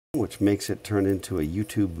which makes it turn into a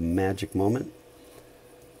YouTube magic moment.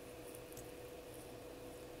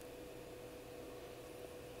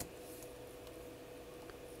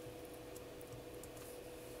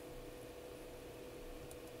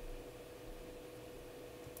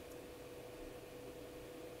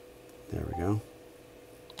 There we go.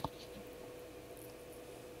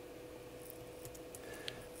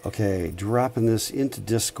 Okay, dropping this into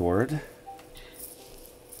Discord.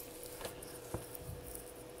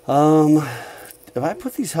 If I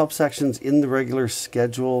put these help sections in the regular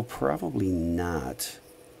schedule, probably not.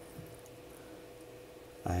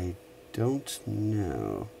 I don't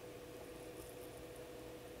know.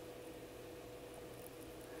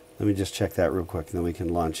 Let me just check that real quick, and then we can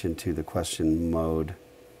launch into the question mode.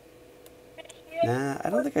 Nah, I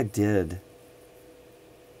don't think I did.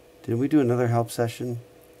 Did we do another help session?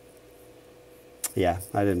 Yeah,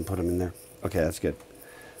 I didn't put them in there. Okay, that's good.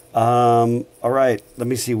 All right, let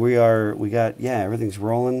me see. We got, yeah, everything's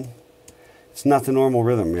rolling. It's not the normal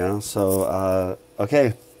rhythm, you know? So,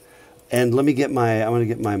 okay. And let me get I'm going to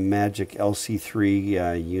get my Magic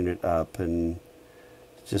LC3 unit up, and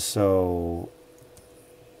just so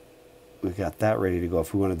we've got that ready to go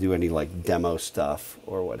if we want to do any like demo stuff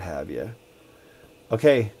or what have you.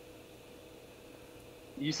 Okay.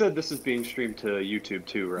 You said this is being streamed to YouTube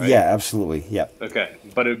too, right? Yeah, absolutely. Yep. Okay,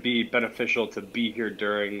 but it would be beneficial to be here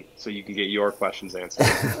during so you can get your questions answered.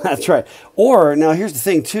 That's right. Or now here's the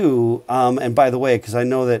thing too, and by the way, because I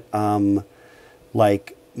know that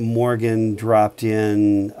like Morgan dropped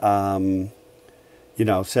in, you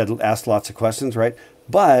know, asked lots of questions, right?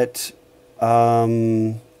 But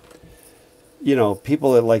you know,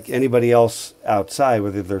 people that like anybody else outside,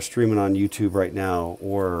 whether they're streaming on YouTube right now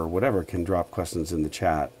or whatever, can drop questions in the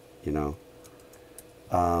chat, you know.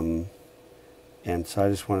 And so I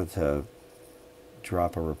just wanted to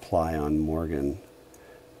drop a reply on Morgan.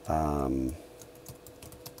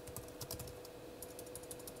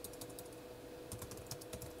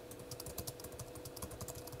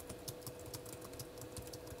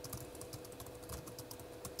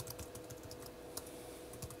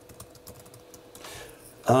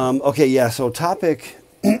 Okay, yeah, so topic,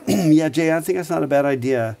 yeah, Jay, I think that's not a bad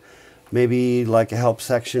idea. Maybe like a help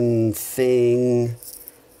section thing,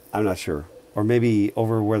 I'm not sure. Or maybe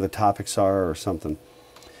over where the topics are or something.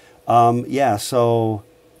 Yeah, so,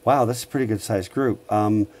 wow, this is a pretty good sized group.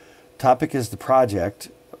 Topic is the project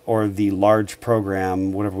or the large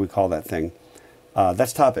program, whatever we call that thing.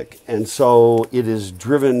 That's topic. And so it is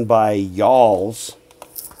driven by y'alls.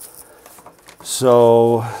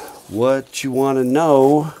 So what you want to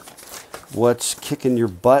know, what's kicking your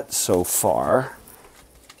butt so far.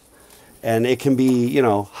 And it can be, you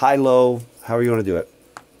know, high, low, however you want to do it.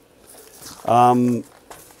 And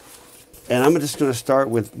I'm just going to start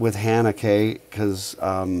with Hannah, Kay, because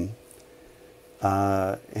Hannah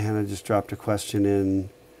just dropped a question in.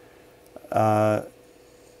 Yeah,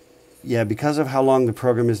 because of how long the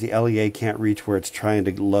program is, the LEA can't reach where it's trying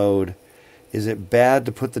to load. Is it bad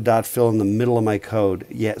to put the dot fill in the middle of my code?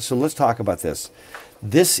 Yeah, so let's talk about this.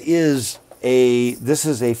 This is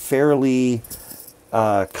a fairly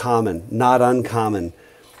common, not uncommon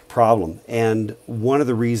problem. And one of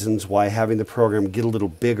the reasons why having the program get a little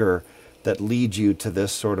bigger that leads you to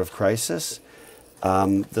this sort of crisis,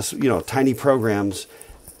 this, you know, tiny programs,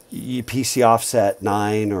 PC offset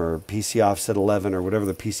 9 or PC offset 11 or whatever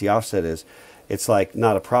the PC offset is, it's like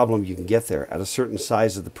not a problem, you can get there. At a certain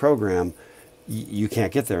size of the program, you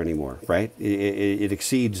can't get there anymore, right? It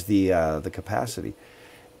exceeds the capacity.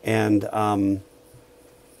 And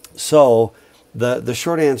so the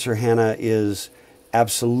short answer, Hannah, is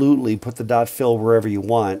absolutely put the dot fill wherever you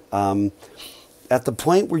want. At the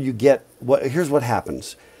point where you get, here's what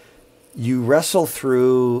happens. You wrestle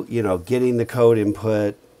through, you know, getting the code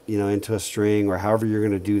input, you know, into a string or however you're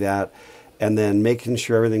going to do that, and then making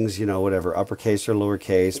sure everything's, you know, whatever, uppercase or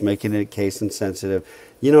lowercase, making it case insensitive.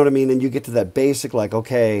 You know what I mean? And you get to that basic, like,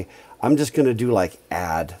 okay, I'm just going to do like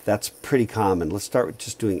add. That's pretty common. Let's start with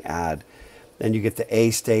just doing add. Then you get the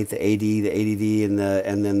A state, the AD, the ADD,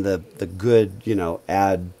 and then the good, you know,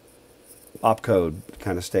 add opcode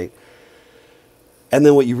kind of state. And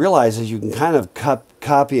then what you realize is you can kind of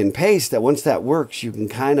copy and paste that. Once that works, you can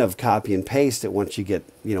kind of copy and paste it once you get,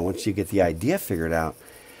 you know, once you get the idea figured out.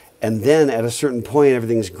 And then at a certain point,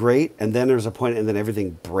 everything's great. And then there's a point and then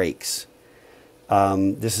everything breaks.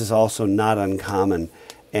 This is also not uncommon.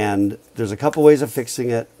 And there's a couple ways of fixing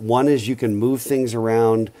it. One is you can move things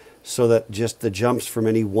around so that just the jumps from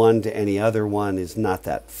any one to any other one is not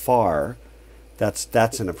that far.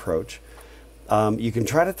 That's an approach. You can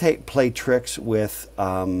try to play tricks with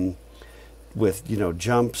you know,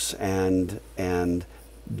 jumps and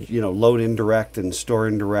load indirect and store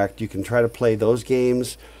indirect. You can try to play those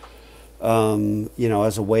games,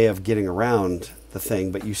 as a way of getting around the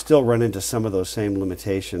thing, but you still run into some of those same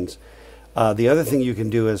limitations. The other thing you can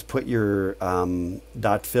do is put your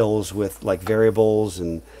dot fills with like variables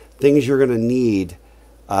and things you're going to need,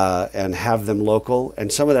 and have them local.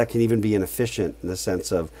 And some of that can even be inefficient in the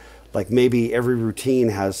sense of like maybe every routine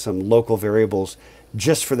has some local variables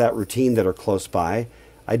just for that routine that are close by.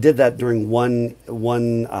 I did that during one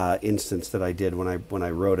instance that I did when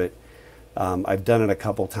I wrote it. I've done it a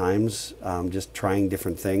couple times, just trying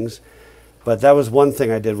different things. But that was one thing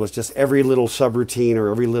I did, was just every little subroutine or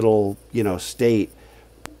every little state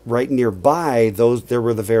right nearby. There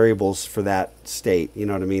were the variables for that state. You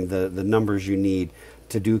know what I mean? The numbers you need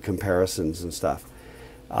to do comparisons and stuff.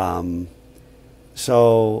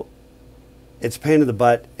 So it's a pain in the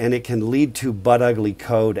butt, and it can lead to butt ugly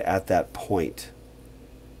code at that point.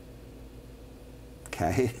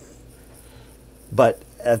 Okay. But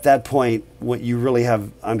at that point, what you really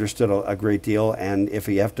have understood a great deal, and if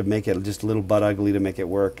you have to make it just a little butt ugly to make it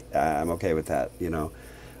work, I'm okay with that.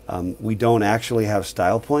 We don't actually have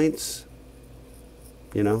style points.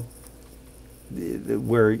 Where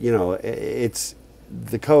it's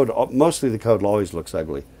the code. Mostly the code always looks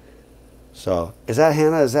ugly. So is that,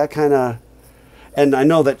 Hannah? Is that kind of? And I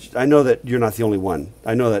know that you're not the only one.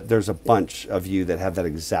 I know that there's a bunch of you that have that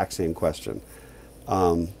exact same question.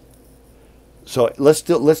 So let's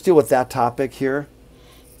deal with that topic here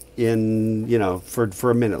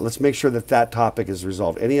for a minute. Let's make sure that topic is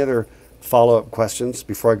resolved. Any other follow-up questions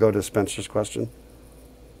before I go to Spencer's question?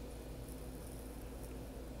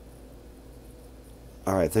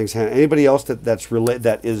 All right, thanks, Hannah. Anybody else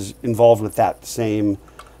that is involved with that same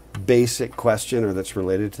basic question or that's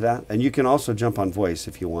related to that? And you can also jump on voice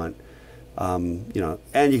if you want, and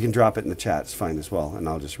you can drop it in the chat. It's fine as well, and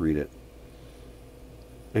I'll just read it.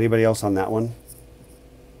 Anybody else on that one?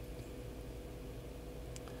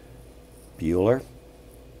 Bueller?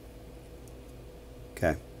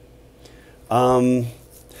 Okay. All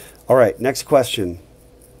right, next question.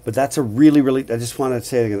 But that's a really, I just want to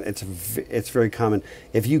say it again, it's very common.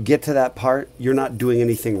 If you get to that part, you're not doing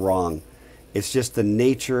anything wrong. It's just the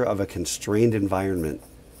nature of a constrained environment.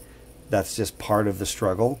 That's just part of the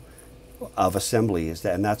struggle of assembly,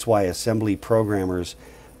 and that's why assembly programmers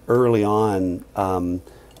early on,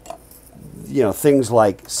 things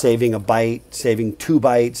like saving a byte, saving 2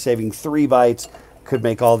 bytes, saving 3 bytes could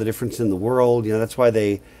make all the difference in the world. That's why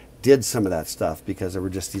they did some of that stuff, because there were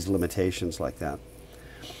just these limitations like that.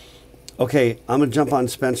 Okay, I'm going to jump on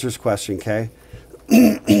Spencer's question, okay?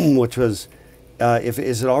 Which was,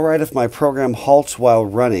 is it all right if my program halts while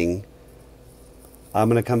running?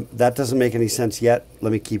 That doesn't make any sense yet.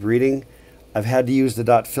 Let me keep reading. I've had to use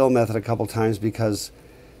the .fill method a couple times because,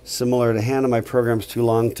 similar to Hannah, my program's too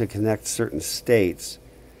long to connect certain states.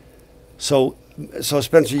 So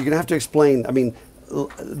Spencer, you're going to have to explain. I mean,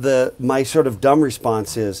 my sort of dumb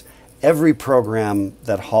response is every program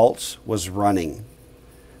that halts was running.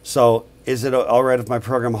 So is it all right if my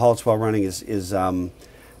program halts while running? It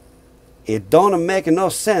don't make no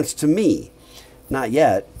sense to me. Not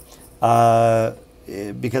yet,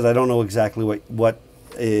 because I don't know exactly what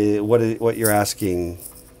you're asking.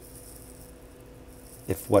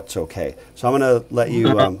 If what's okay. So I'm going to let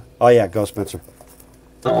you, oh yeah, go Spencer.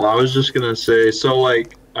 Oh, I was just going to say, so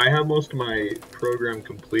like I have most of my program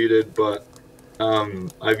completed, but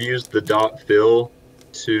I've used the .fill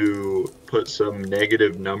to put some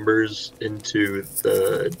negative numbers into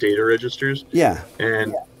the data registers. Yeah.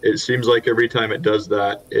 And it seems like every time it does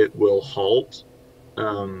that, it will halt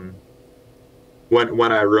when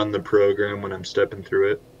I run the program, when I'm stepping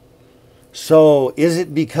through it. So is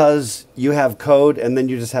it because you have code and then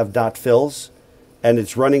you just have .fills and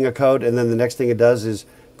it's running a code and then the next thing it does is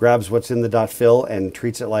grabs what's in the .fill and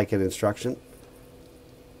treats it like an instruction?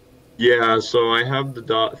 Yeah, so I have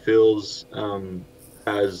the .fills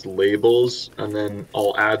as labels, and then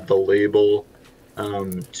I'll add the label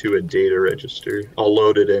to a data register. I'll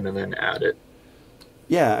load it in and then add it.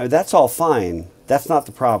 Yeah, that's all fine. That's not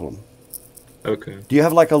the problem. Okay. Do you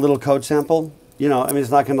have like a little code sample? It's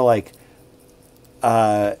not going to like,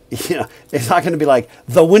 it's not going to be like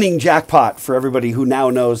the winning jackpot for everybody who now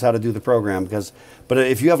knows how to do the program. But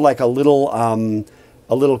if you have like a little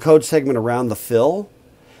code segment around the fill,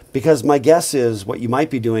 because my guess is what you might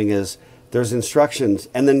be doing is there's instructions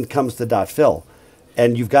and then comes the .fill,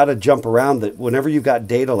 and you've got to jump around that. Whenever you've got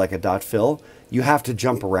data like a .fill, you have to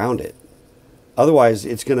jump around it. Otherwise,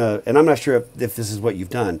 it's gonna. And I'm not sure if this is what you've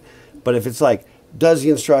done, but if it's like does the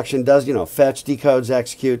instruction, does fetch, decodes,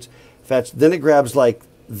 executes, fetch, then it grabs like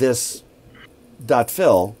this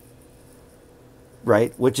 .fill,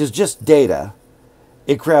 right, which is just data.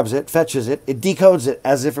 It grabs it, fetches it, it decodes it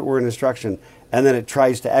as if it were an instruction, and then it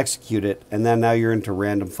tries to execute it, and then now you're into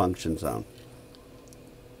random function zone.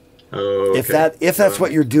 Oh, okay. If that's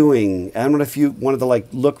what you're doing, I don't know if you wanted to like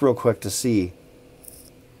look real quick to see.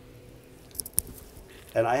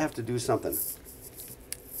 And I have to do something.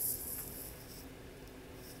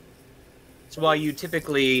 So while you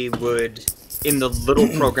typically would, in the little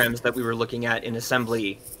programs that we were looking at in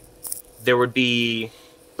assembly, there would be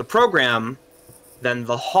the program, then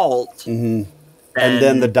the halt, and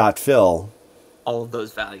then the dot fill. All of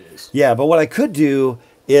those values. Yeah, but what I could do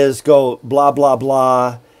is go blah blah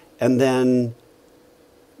blah, and then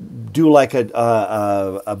do like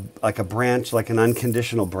a branch, like an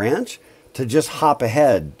unconditional branch, to just hop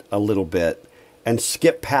ahead a little bit and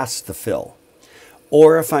skip past the fill.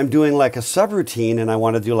 Or if I'm doing like a subroutine and I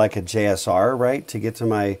want to do like a JSR, right, to get to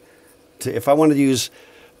my, if I want to use,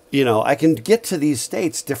 I can get to these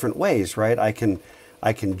states different ways, right? I can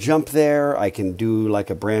jump there. I can do like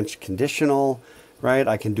a branch conditional, right?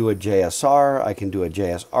 I can do a JSR. I can do a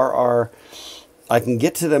JSRR. I can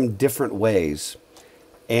get to them different ways.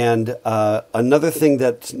 And another thing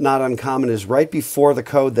that's not uncommon is right before the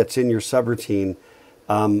code that's in your subroutine,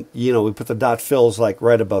 we put the dot fills like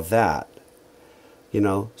right above that.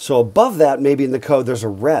 So above that, maybe in the code, there's a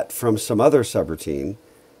ret from some other subroutine,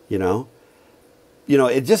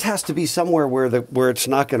 it just has to be somewhere where it's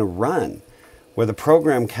not going to run, where the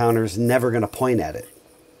program counter is never going to point at it.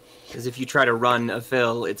 Because if you try to run a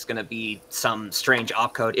fill, it's going to be some strange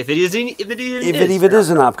opcode. If it even is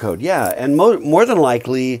an opcode, yeah. And more than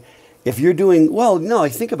likely, if you're doing, well, no,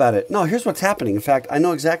 think about it. No, here's what's happening. In fact, I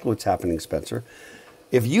know exactly what's happening, Spencer.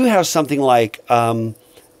 If you have something like,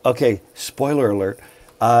 okay, spoiler alert.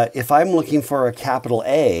 If I'm looking for a capital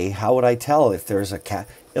A, how would I tell if there's a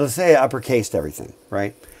let's say I uppercased everything,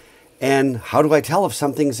 right? And how do I tell if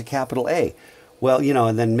something's a capital A? Well,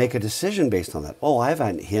 and then make a decision based on that. Oh, I have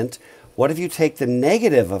a hint. What if you take the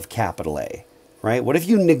negative of capital A, right? What if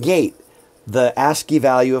you negate the ASCII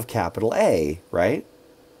value of capital A, right?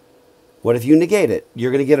 What if you negate it? You're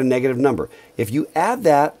going to get a negative number. If you add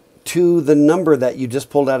that to the number that you just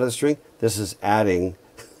pulled out of the string, this is adding,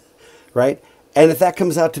 right? And if that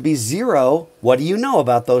comes out to be 0, what do you know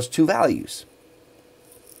about those two values?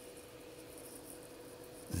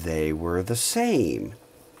 They were the same,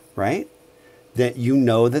 right? That you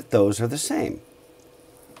know that those are the same.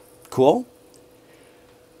 Cool?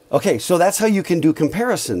 Okay, so that's how you can do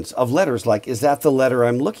comparisons of letters. Like, is that the letter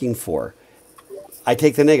I'm looking for? I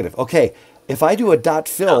take the negative. Okay, if I do a dot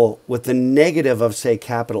fill with the negative of, say,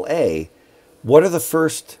 capital A, what are the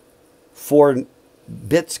first 4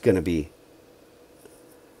 bits going to be?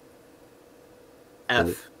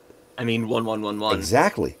 F. I mean 1111.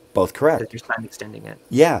 Exactly. Both correct. Because you're sign extending it.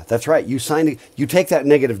 Yeah, that's right. You take that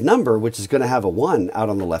negative number, which is going to have a 1 out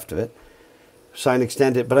on the left of it, sign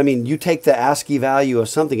extend it. But I mean, you take the ASCII value of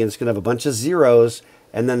something and it's going to have a bunch of zeros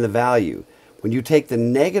and then the value. When you take the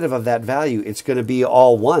negative of that value, it's going to be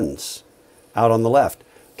all 1s out on the left.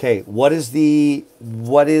 Okay, what is the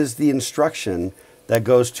instruction that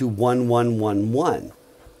goes to 1111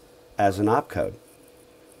 as an opcode?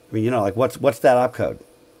 I mean, like what's that opcode?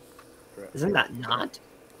 Isn't that not?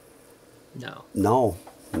 No. No.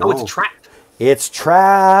 Oh, it's trap. It's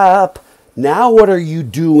trap. Now what are you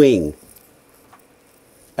doing?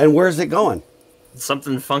 And where's it going?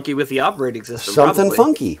 Something funky with the operating system. Something probably.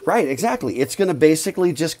 funky. Right, exactly. It's going to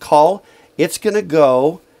basically just call, it's going to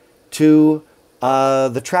go to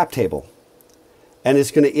the trap table. And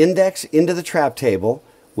it's going to index into the trap table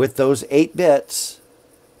with those 8 bits,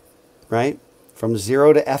 right? From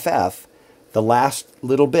 0 to FF, the last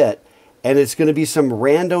little bit. And it's going to be some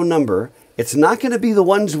random number. It's not going to be the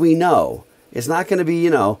ones we know. It's not going to be,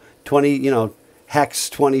 20, hex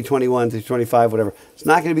 20, 21 through 25, whatever. It's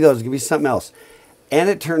not going to be those. It's going to be something else. And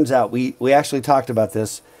it turns out, we actually talked about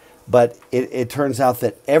this, but it turns out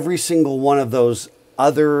that every single one of those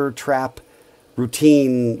other trap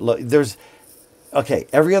routine,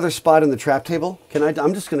 every other spot in the trap table,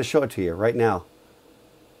 I'm just going to show it to you right now.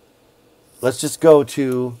 Let's just go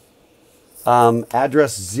to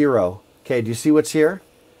address 0. Okay, do you see what's here?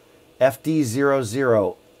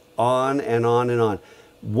 FD00, on and on and on.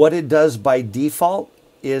 What it does by default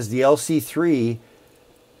is the LC3,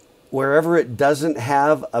 wherever it doesn't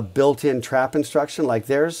have a built-in trap instruction, like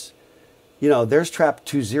there's trap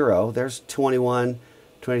 20, there's 21,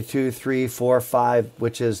 22, 3, 4, 5,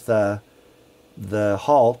 which is the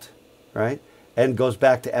halt, right? And goes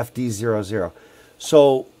back to FD00.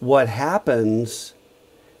 So what happens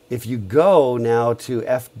if you go now to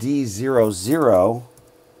FD00,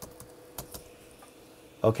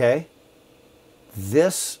 okay,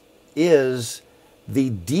 this is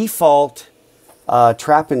the default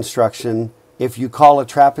trap instruction if you call a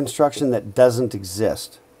trap instruction that doesn't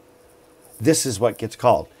exist. This is what gets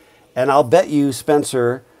called. And I'll bet you,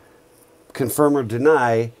 Spencer, confirm or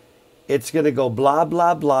deny, it's going to go blah,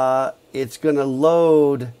 blah, blah. It's going to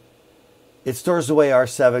load. It stores away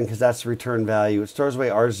R7 because that's the return value. It stores away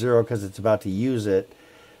R0 because it's about to use it.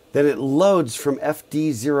 Then it loads from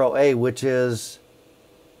FD0A, which is,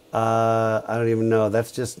 I don't even know.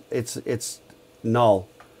 That's just, it's null.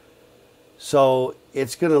 So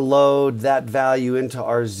it's going to load that value into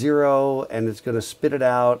R0 and it's going to spit it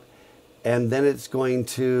out. And then it's going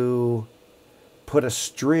to put a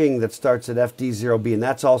string that starts at FD0B, and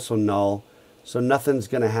that's also null. So nothing's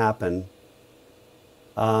going to happen.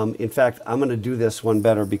 In fact, I'm going to do this one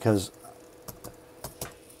better because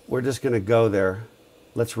we're just going to go there.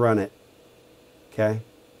 Let's run it. Okay.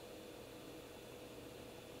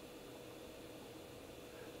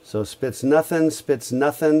 So spits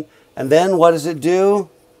nothing. And then what does it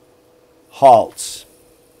do? Halts.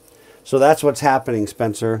 So that's what's happening,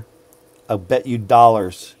 Spencer. I'll bet you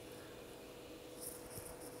dollars.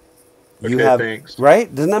 You Okay, have, thanks.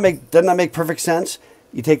 right? Doesn't that make perfect sense?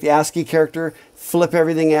 You take the ASCII character, flip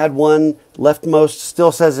everything, add one, leftmost,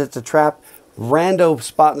 still says it's a trap, rando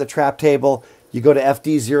spot in the trap table, you go to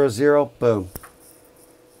FD00, boom.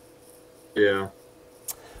 Yeah.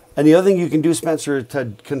 And the other thing you can do, Spencer,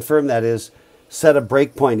 to confirm that is set a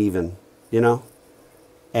breakpoint even, you know,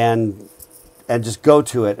 and just go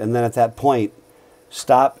to it. And then at that point,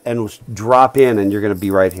 stop and drop in, and you're going to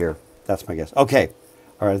be right here. That's my guess. Okay.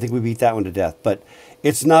 All right, I think we beat that one to death. But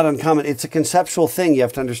it's not uncommon. It's a conceptual thing you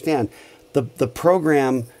have to understand. The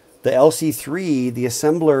program, the LC3, the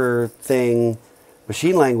assembler thing,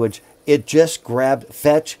 machine language, it just grabbed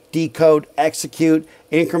fetch, decode, execute,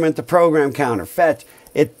 increment the program counter, fetch.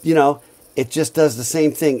 It, you know, it just does the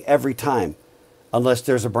same thing every time unless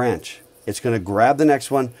there's a branch. It's going to grab the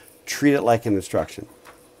next one, treat it like an instruction.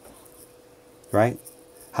 Right?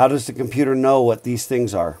 How does the computer know what these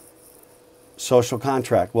things are? Social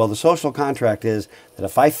contract. Well, the social contract is that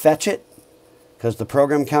if I fetch it, because the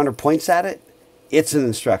program counter points at it, it's an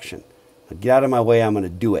instruction. Now get out of my way, I'm going to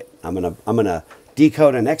do it. I'm going to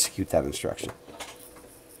decode and execute that instruction.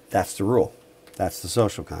 That's the rule. That's the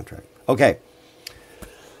social contract. Okay.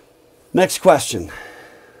 Next question.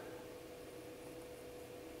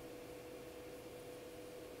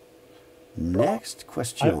 Next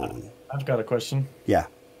question. I've got a question. Yeah.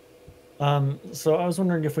 So I was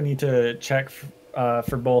wondering if we need to check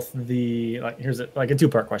for both the, like, here's like a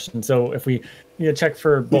two-part question. So if we need to check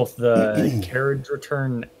for both the carriage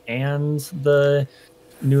return and the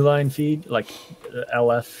new line feed, like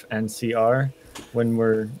LF and CR, when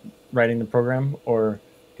we're writing the program, or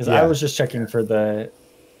because I was just checking for the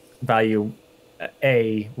value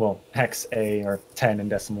A, well, hex A or 10 in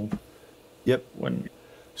decimal. Yep.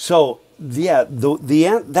 So yeah,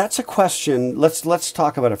 that's a question. Let's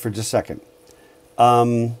talk about it for just a second.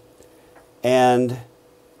 And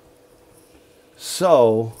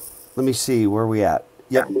so let me see where we at.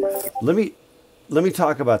 Yep. Let me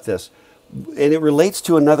talk about this, and it relates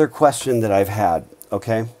to another question that I've had.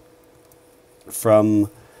 Okay.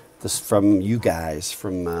 From you guys,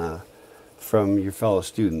 from your fellow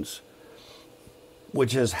students,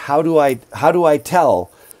 which is how do I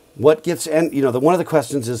tell what gets, and one of the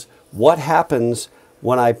questions is what happens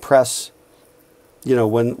when I press,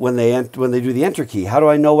 when they do the enter key. How do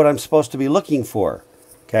I know what I'm supposed to be looking for?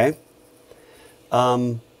 Okay.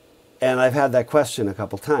 And I've had that question a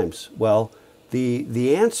couple times. Well,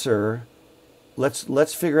 the answer,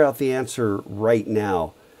 let's figure out the answer right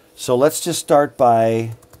now. So let's just start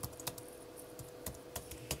by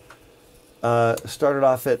start it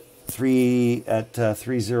off at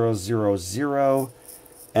 3000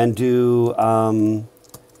 and do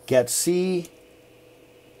get C.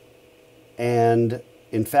 And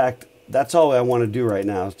in fact, that's all I want to do right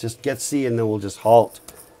now is just get C, and then we'll just halt,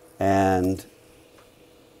 and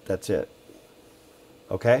that's it.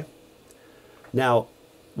 Okay? Now,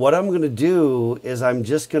 what I'm going to do is I'm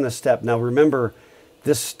just going to step. Now, remember,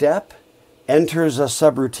 this step enters a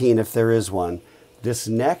subroutine if there is one. This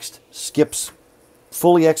next skips,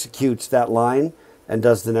 fully executes that line and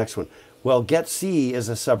does the next one. Well, get C is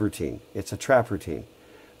a subroutine. It's a trap routine.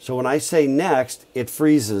 So when I say next, it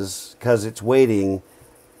freezes because it's waiting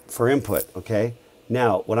for input, okay?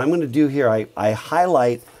 Now, what I'm going to do here, I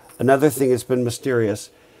highlight another thing that's been mysterious.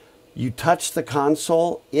 You touch the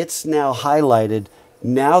console, it's now highlighted.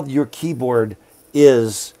 Now your keyboard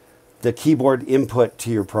is the keyboard input to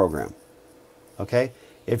your program, okay?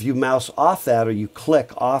 If you mouse off that or you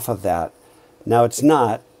click off of that, now it's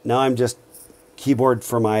not. Now I'm just keyboard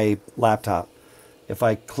for my laptop. If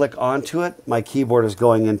I click onto it, my keyboard is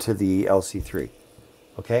going into the LC3.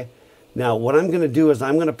 Okay? Now, what I'm going to do is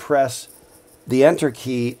I'm going to press the enter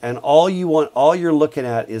key, and all you're looking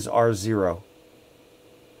at is R0.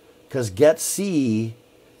 Because get C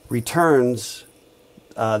returns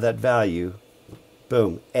that value,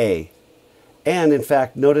 boom, A. And in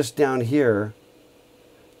fact, notice down here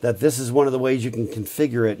that this is one of the ways you can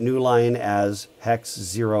configure it, new line as hex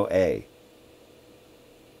 0A.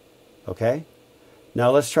 Okay?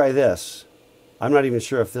 Now let's try this. I'm not even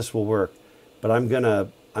sure if this will work, but I'm gonna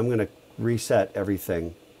reset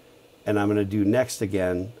everything, and I'm gonna do next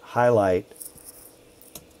again, highlight.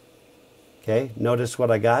 Okay, notice what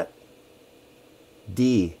I got?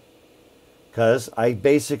 D. Because I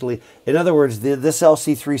basically, in other words, this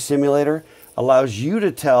LC3 simulator allows you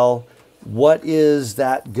to tell what is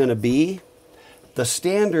that gonna be. The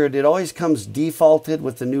standard, it always comes defaulted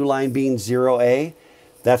with the new line being 0A.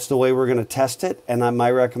 That's the way we're going to test it. And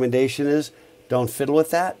my recommendation is don't fiddle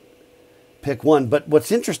with that. Pick one. But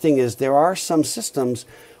what's interesting is there are some systems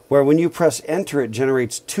where when you press enter, it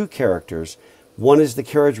generates two characters. One is the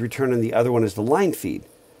carriage return and the other one is the line feed.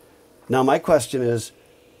 Now, my question is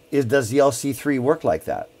does the LC3 work like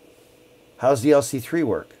that? How's the LC3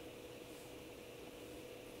 work?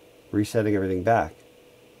 Resetting everything back.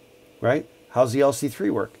 Right? How's the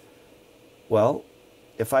LC3 work? Well,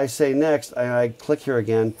 if I say next, I click here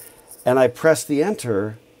again, and I press the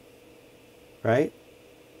enter, right?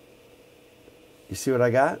 You see what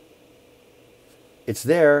I got? It's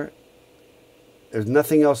there. There's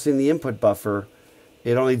nothing else in the input buffer.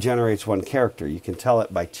 It only generates one character. You can tell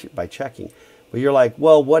it by checking. But you're like,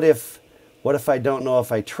 well, what if I don't know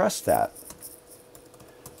if I trust that?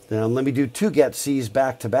 Then let me do two get C's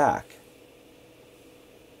back to back.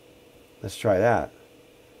 Let's try that.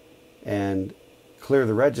 And clear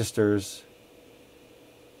the registers,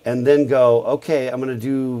 and then go, okay, I'm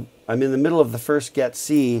in the middle of the first get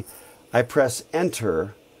C, I press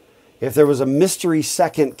enter. If there was a mystery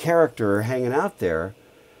second character hanging out there,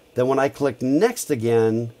 then when I click next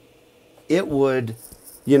again, it would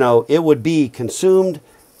be consumed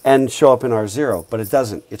and show up in R0, but it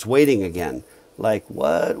doesn't. It's waiting again. Like,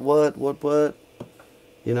 what?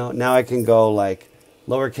 Now I can go like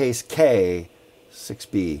lowercase k,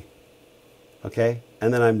 6b. Okay,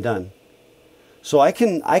 and then I'm done. So I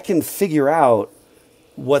can figure out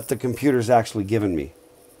what the computer's actually given me.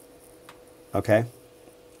 Okay.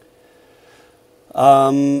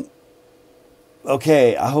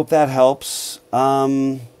 Okay, I hope that helps. Let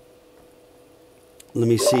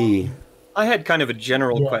me see. I had kind of a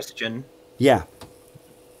general question. Yeah.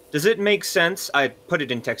 Does it make sense? I put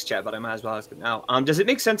it in text chat, but I might as well ask it now. Does it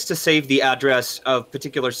make sense to save the address of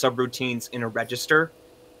particular subroutines in a register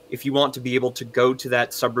if you want to be able to go to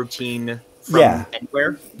that subroutine from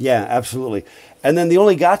anywhere? Yeah, absolutely. And then the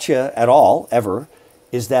only gotcha at all, ever,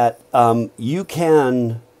 is that you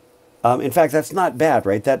can, in fact, that's not bad,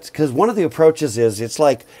 right? That's because one of the approaches is, it's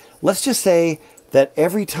like, let's just say that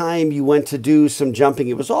every time you went to do some jumping,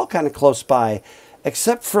 it was all kind of close by,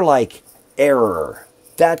 except for like error.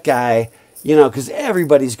 That guy, because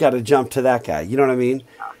everybody's got to jump to that guy. You know what I mean?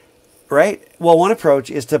 Right? Well, one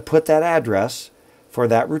approach is to put that address for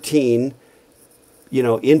that routine,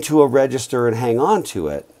 into a register and hang on to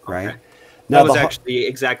it, right? Okay. Now, that was actually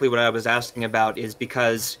exactly what I was asking about, is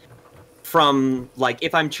because from, like,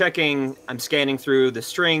 if I'm scanning through the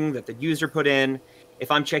string that the user put in,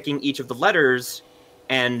 if I'm checking each of the letters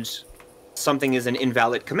and something is an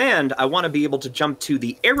invalid command, I want to be able to jump to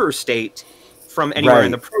the error state from anywhere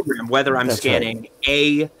in the program, whether I'm scanning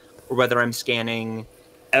A, or whether I'm scanning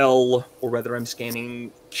L, or whether I'm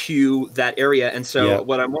scanning Q, that area. And so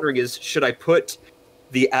what I'm wondering is, should I put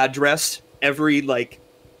the address every,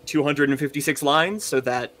 256 lines so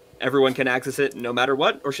that everyone can access it no matter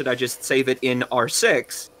what? Or should I just save it in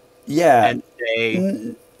R6 and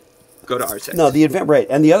say, go to R6? No,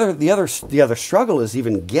 and the other struggle is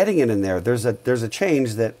even getting it in there. There's a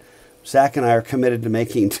change that Zach and I are committed to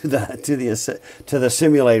making to the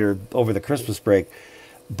simulator over the Christmas break,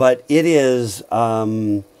 but it is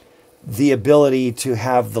the ability to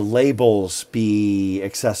have the labels be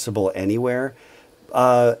accessible anywhere.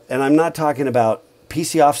 And I'm not talking about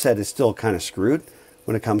PC offset is still kind of screwed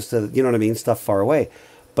when it comes to, stuff far away,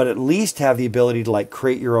 but at least have the ability to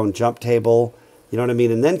create your own jump table,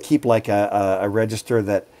 and then keep a register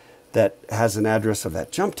that has an address of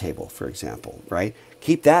that jump table, for example, right?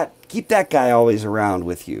 Keep that guy always around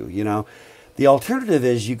with you, The alternative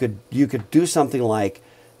is you could do something like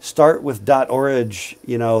start with .orig,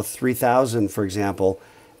 3000, for example,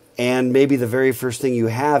 and maybe the very first thing you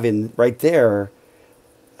have in right there,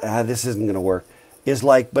 this isn't going to work. is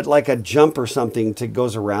like, but like a jump or something to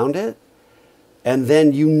goes around it. And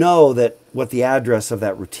then you know that what the address of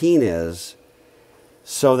that routine is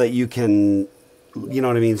so that you can, you know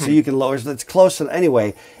what I mean? So you can lower, so it's close.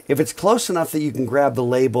 Anyway, if it's close enough that you can grab the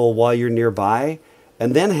label while you're nearby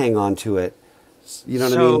and then hang on to it, you know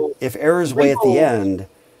what I mean? If error's way at the end.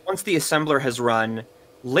 Once the assembler has run,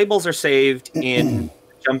 labels are saved in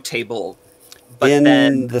jump table. But in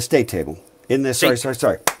then the state table. In the, sorry.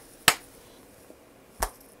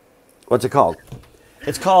 What's it called?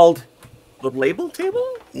 It's called... the label table?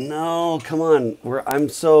 No, come on. I'm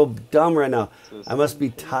so dumb right now. I must be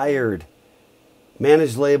tired.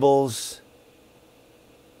 Manage labels.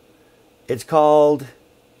 It's called...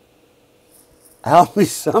 Help me,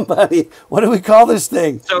 somebody. What do we call this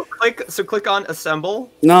thing? So click on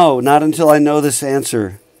assemble. No, not until I know this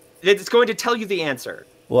answer. It's going to tell you the answer.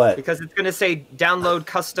 What? Because it's going to say download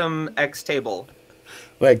custom X table.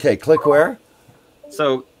 Wait, okay, click where?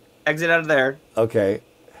 So exit out of there. Okay.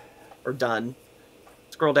 Or done.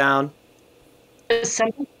 Scroll down.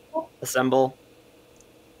 Assemble.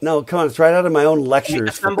 No, come on, it's right out of my own lectures.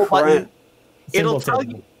 Assemble button. It'll tell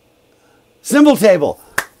you. Symbol table.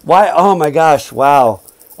 Why? Oh my gosh! Wow.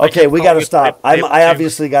 Okay, we got to stop. I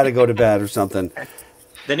obviously got to go to bed or something.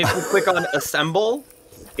 Then if you click on assemble,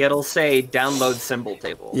 it'll say download symbol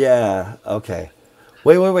table. Yeah. Okay.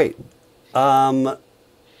 Wait.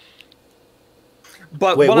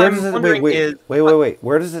 But Wait, what where I'm does it? wondering is Wait.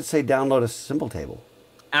 Where does it say download a symbol table?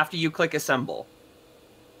 after you click assemble.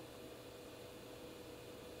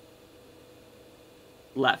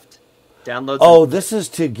 Left. Download. Oh, this is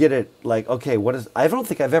to get it. Like, okay, what is? I don't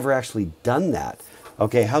think I've ever actually done that.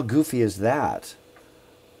 Okay, how goofy is that?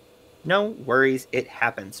 No worries, it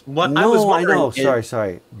happens. What No, I was wondering know. is,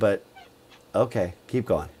 Sorry, but okay, keep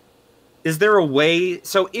going. is there a way?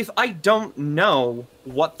 So if I don't know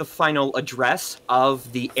what the final address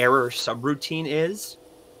of the error subroutine is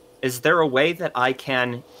there a way that I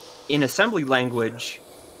can, in assembly language,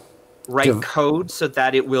 write code so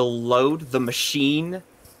that it will load the machine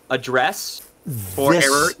address for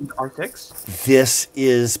error in R6? This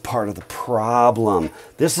is part of the problem.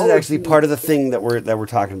 This is actually part of the thing that we're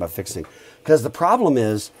talking about fixing. Because the problem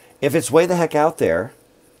is, if it's way the heck out there,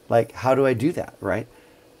 like, how do I do that, right?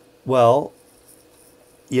 Well,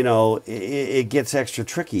 you know, it gets extra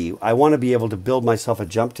tricky. I want to be able to build myself a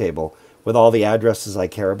jump table with all the addresses I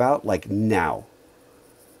care about, like now.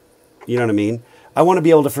 You know what I mean? I want to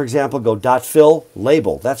be able to, for example, go .fill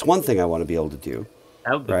label. That's one thing I want to be able to do.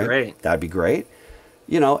 That would be right? great. That'd be great.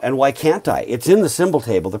 You know, and why can't I? It's in the symbol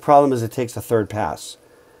table. The problem is it takes a third pass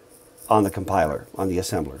on the compiler, on the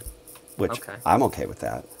assembler, which I'm okay with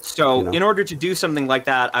that. So you know? In order to do something like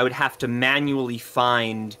that, I would have to manually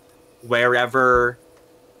find wherever,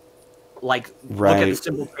 like, look at the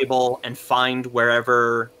symbol table and find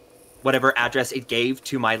whatever address it gave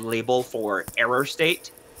to my label for error state,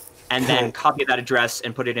 and then copy that address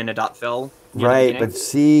and put it in a .fill. Right, but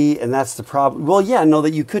see, and that's the problem. Well, yeah, no,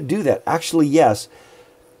 that you could do that. Actually, yes.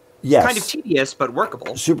 Kind of tedious, but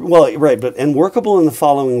workable. And workable in the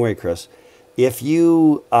following way, Chris. If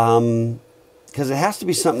you, because it has to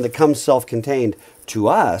be something that comes self-contained to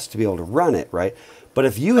us to be able to run it, right? But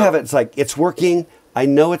if you have it, it's like, it's working, I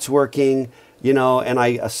know it's working, you know, and I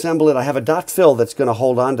assemble it, I have a .fill that's going to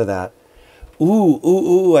hold on to that.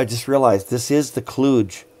 Ooh, I just realized this is the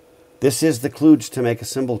kludge. This is the kludge to make a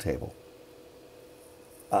symbol table.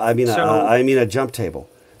 I mean a jump table.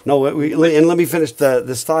 No, and let me finish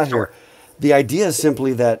this thought here. The idea is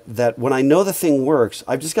simply that when I know the thing works,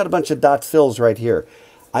 I've just got a bunch of .fills right here.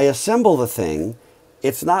 I assemble the thing.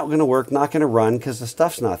 It's not going to work, not going to run because the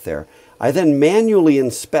stuff's not there. I then manually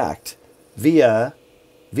inspect via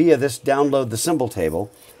this download the symbol table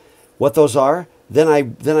what those are. Then I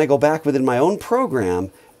go back within my own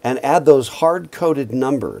program and add those hard-coded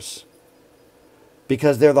numbers,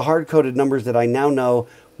 because they're the hard-coded numbers that I now know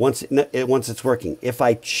once it's working. If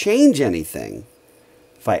I change anything,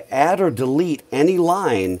 if I add or delete any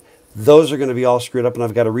line, those are going to be all screwed up and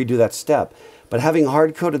I've got to redo that step. But having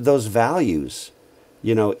hard-coded those values,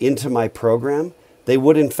 you know, into my program, they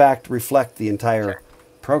would in fact reflect the entire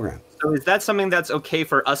program. So is that something that's okay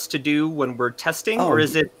for us to do when we're testing, or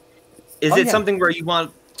is it something where you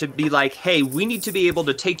want to be like, hey, we need to be able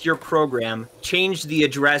to take your program, change the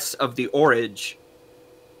address of the origin,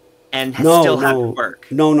 and still have it work?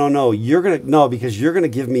 No. Because you're gonna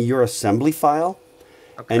give me your assembly file,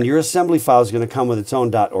 and your assembly file is gonna come with its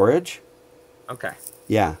own .org. Okay.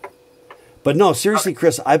 Yeah. But no, seriously,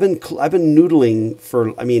 Chris, I've been noodling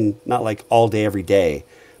for, I mean, not like all day every day,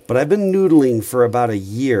 but I've been noodling for about a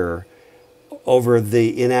year over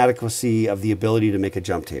the inadequacy of the ability to make a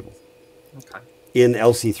jump table. Okay. in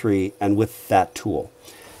LC3 and with that tool.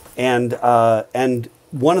 And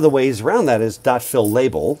one of the ways around that is .fill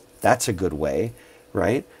label. That's a good way,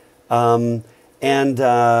 right? What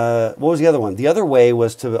was the other one? The other way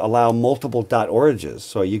was to allow multiple .orages.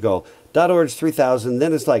 So you go .org 3000,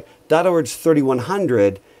 then it's like .org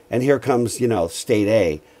 3100, and here comes, state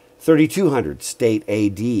A, 3200, state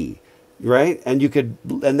AD, right? And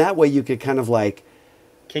that way you could kind of like.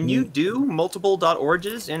 Can you do multiple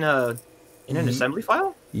 .orgs in an assembly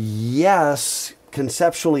file? Yes,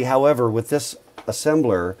 conceptually. However, with this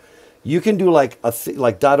assembler, you can do like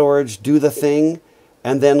 .org, do the thing,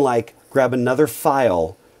 and then like grab another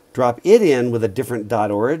file, drop it in with a different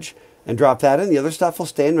 .org, and drop that in. The other stuff will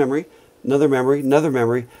stay in memory. Another memory, another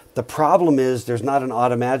memory. The problem is there's not an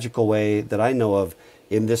automagical way that I know of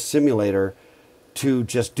in this simulator to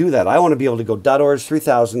just do that. I want to be able to go .org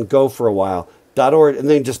 3000, go for a while, .org, and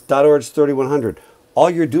then just .org 3100.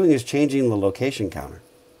 All you're doing is changing the location counter.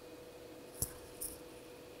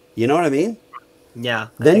 You know what I mean? Yeah.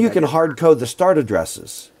 Then you can hard code the start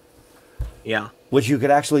addresses. Yeah. Which you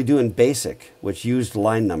could actually do in BASIC, which used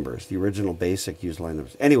line numbers. The original BASIC used line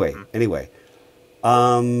numbers. Anyway.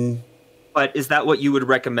 But is that what you would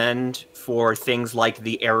recommend for things like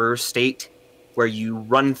the error state, where you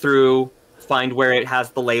run through, find where it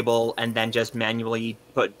has the label, and then just manually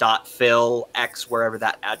put .fill X wherever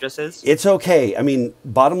that address is? It's okay. I mean,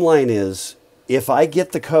 bottom line is, if I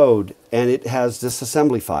get the code and it has this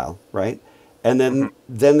assembly file, right? And then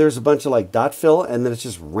there's a bunch of like .fill, and then it's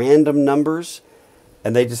just random numbers,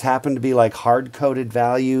 and they just happen to be like hard-coded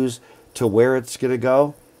values to where it's going to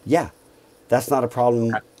go. Yeah, that's not a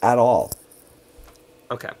problem at all.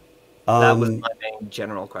 Okay. That was my main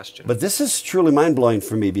general question. But this is truly mind-blowing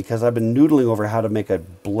for me because I've been noodling over how to make a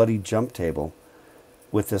bloody jump table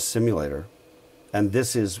with this simulator. And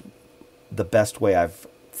this is the best way I've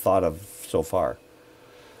thought of so far.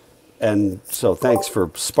 And so thanks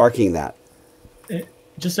for sparking that.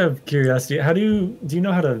 Just out of curiosity, do you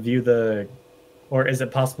know how to view or is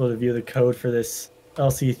it possible to view the code for this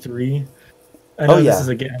LC3? I know this is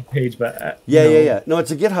a GitHub page, but yeah. No,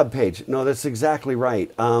 it's a GitHub page. No, that's exactly right.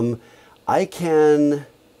 I can.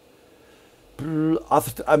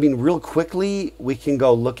 Real quickly, we can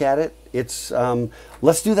go look at it. It's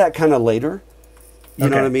let's do that kind of later. You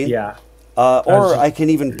know what I mean? Yeah. Or I can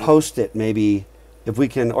even post it maybe if we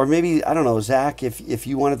can, or maybe I don't know, Zach, if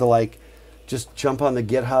you wanted to like just jump on the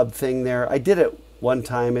GitHub thing there. I did it one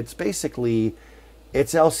time. It's basically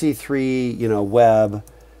it's LC3, web.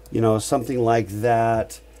 Something like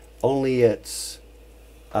that, only it's,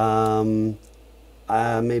 maybe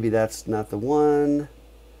that's not the one.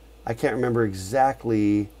 I can't remember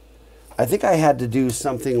exactly. I think I had to do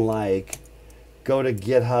something like go to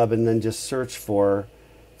GitHub and then just search for,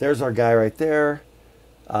 there's our guy right there,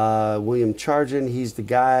 William Chargin, he's the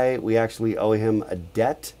guy. We actually owe him a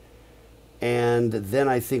debt. And then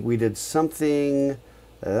I think we did something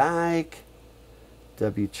like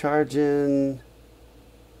W Chargin.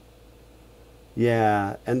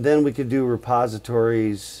 Yeah, and then we could do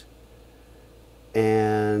repositories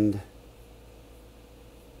and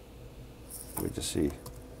let me just see.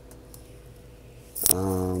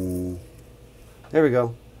 There we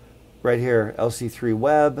go. Right here, LC3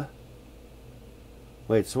 web.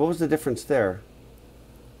 Wait, so what was the difference there?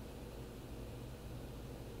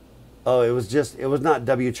 Oh, it was not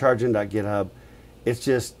wchargin.github. It's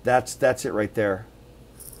just, that's it right there.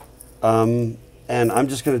 And I'm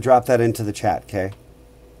just going to drop that into the chat, okay?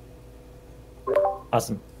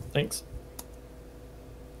 Awesome. Thanks.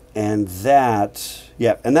 And that,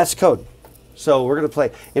 and that's code. So we're going to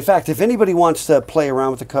play. In fact, if anybody wants to play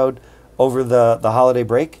around with the code over the holiday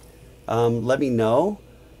break, let me know,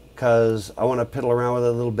 because I want to piddle around with it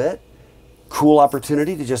a little bit. Cool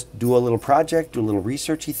opportunity to just do a little project, do a little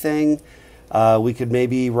researchy thing. We could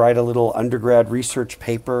maybe write a little undergrad research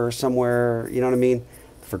paper somewhere, you know what I mean,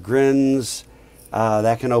 for grins.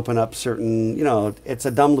 That can open up certain, it's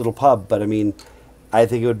a dumb little pub, but I mean, I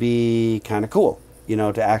think it would be kind of cool,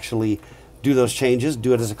 to actually do those changes,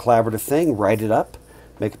 do it as a collaborative thing, write it up,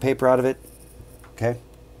 make a paper out of it. Okay.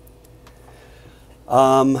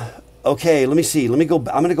 Okay, let me see. I'm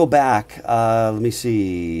going to go back. Let me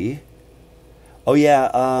see. Oh, yeah.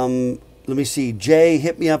 Let me see. Jay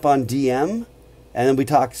hit me up on DM, and then we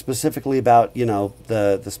talk specifically about,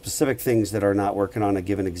 the specific things that are not working on a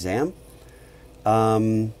given exam.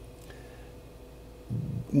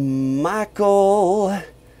 Michael,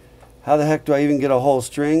 how the heck do I even get a whole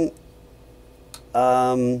string?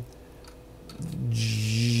 You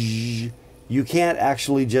can't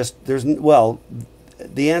actually just, the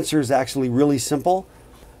answer is actually really simple.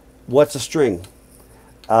 What's a string?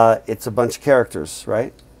 it's a bunch of characters,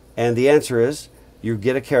 right? And the answer is you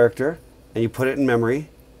get a character and you put it in memory,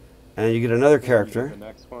 and you get another character, The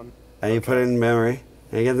next one. and you put it in memory,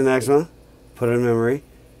 and you get the next one, put it in memory.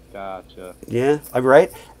 Gotcha. Yeah, I'm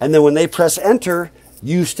right. And then when they press enter,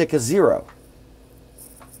 you stick a 0.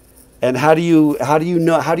 And how do you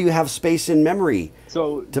have space in memory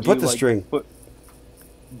So to do put you, the like, string?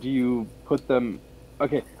 Do you put them?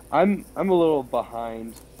 Okay, I'm a little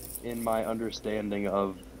behind in my understanding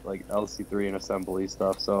of like LC3 and assembly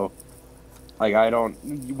stuff. So, like, I don't.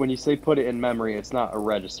 When you say put it in memory, it's not a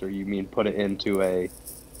register. You mean put it into a,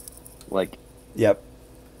 like, Yep.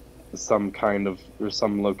 some kind of or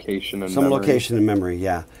some location in Some memory. location in memory,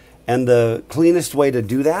 yeah. And the cleanest way to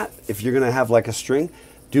do that, if you're going to have like a string,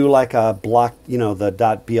 do like a block, the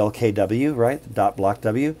 .blkw, right? The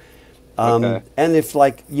 .blockw. Okay. And if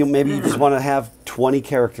like maybe you just want to have 20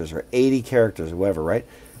 characters or 80 characters or whatever, right?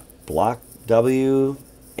 Block W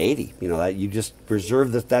 80. That you just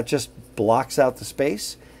reserve that just blocks out the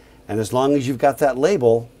space. And as long as you've got that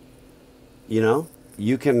label,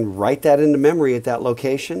 you can write that into memory at that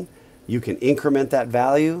location. You can increment that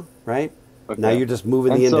value, right? Okay. Now you're just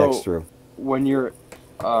moving And the index so, through. When you're,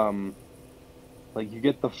 like, you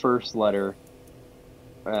get the first letter,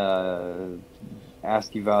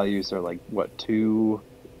 ASCII values are like what, two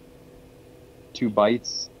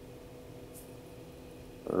bytes,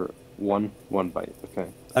 or one byte. Okay.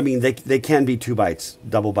 I mean, they can be 2 bytes,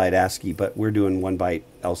 double byte ASCII, but we're doing 1 byte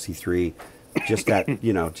LC3, just that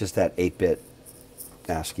just that 8-bit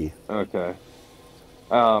ASCII. Okay.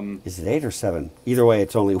 Is it 8 or 7? Either way,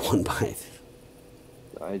 it's only 1 byte.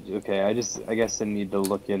 I guess I need to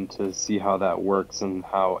look into see how that works and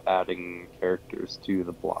how adding characters to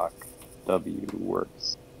the block W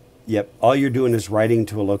works. Yep. All you're doing is writing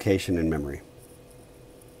to a location in memory.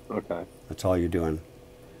 Okay. That's all you're doing.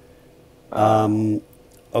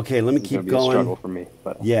 Okay, let me It's keep gonna be a going. struggle for me,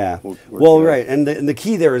 but Yeah. we'll Well, do it. right. And the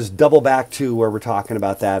key there is double back to where we're talking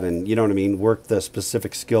about that, and you know what I mean? Work the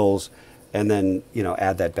specific skills and then,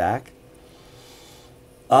 add that back.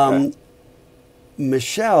 Okay.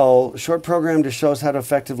 Michelle, short program to show us how to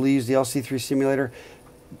effectively use the LC3 simulator.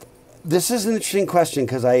 This is an interesting question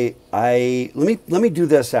because let me do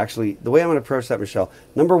this actually. The way I'm going to approach that, Michelle.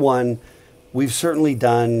 Number one, we've certainly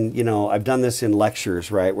done, I've done this in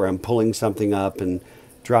lectures, right, where I'm pulling something up and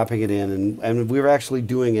dropping it in, and we're actually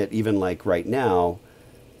doing it even like right now,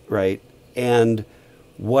 right? And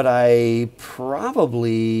what I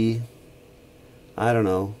probably, I don't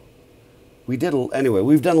know, we've done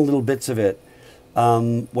little bits of it.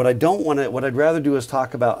 What I'd rather do is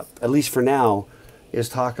talk about, at least for now, is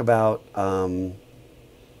talk about the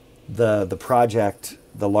project,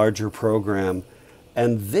 the larger program,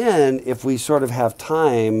 and then if we sort of have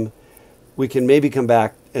time, we can maybe come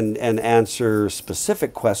back and answer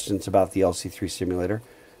specific questions about the LC3 simulator,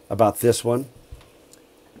 about this one,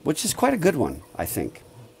 which is quite a good one, I think.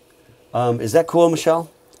 Is that cool, Michelle?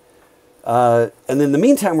 And in the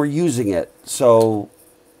meantime, we're using it, so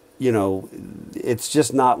it's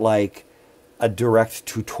just not like a direct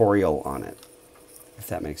tutorial on it, if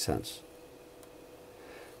that makes sense.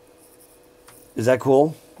 Is that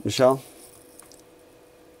cool, Michelle?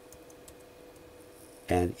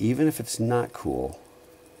 And even if it's not cool,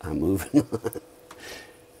 I'm moving on.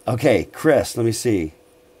 Okay, Chris, let me see.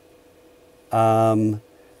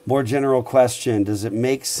 More general question. Does it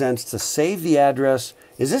make sense to save the address?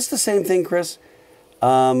 Is this the same thing, Chris?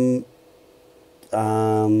 Yeah,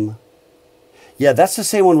 that's the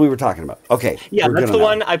same one we were talking about. Okay. Yeah, we're that's good the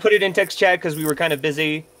on that one. I put it in text chat because we were kind of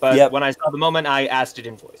busy, but Yep. when I saw the moment, I asked it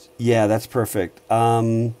in voice. Yeah, that's perfect.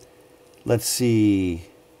 Let's see.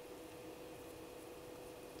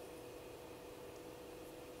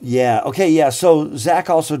 Yeah, okay, yeah. So Zach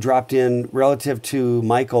also dropped in relative to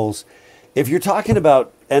Michael's. If you're talking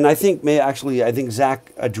about, and I think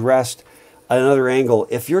Zach addressed another angle.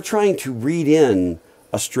 If you're trying to read in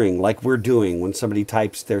a string like we're doing when somebody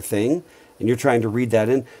types their thing and you're trying to read that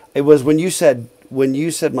in, it was when you said,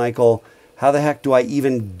 Michael, how the heck do I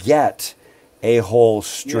even get a whole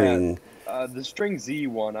string? Yeah, the string Z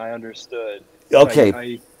one, I understood.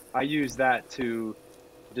 Okay. I use that to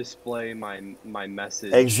display my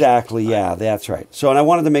message. Exactly. Yeah, that's right. So, and I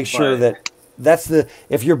wanted to make sure But- that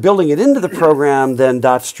if you're building it into the program, then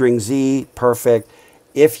 .string Z, perfect.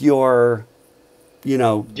 If you're,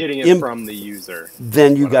 Getting it from the user.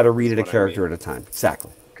 then you What got to I- read it a what I character mean. at a time.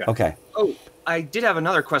 Exactly. Okay. Okay. Oh, I did have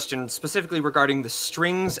another question specifically regarding the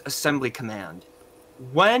strings assembly command.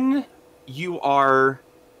 When you are...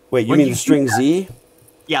 Wait, you When mean you the do string that- Z?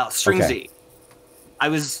 Yeah, string Okay. Z. I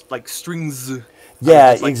was like, strings...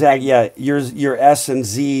 Yeah, Just like- exactly. Yeah, your S and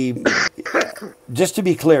Z. Just to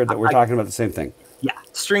be clear that we're talking about the same thing. Yeah,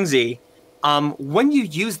 string Z. When you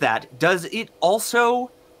use that, does it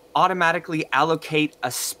also automatically allocate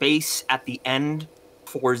a space at the end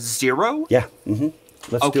for 0? Yeah.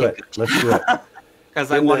 Let's do Okay, it. good. Let's do it.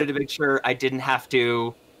 Because I In the- wanted to make sure I didn't have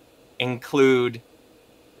to include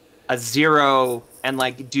a 0 and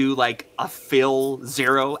like do like a fill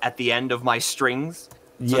 0 at the end of my strings,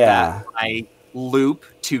 so Yeah. that my loop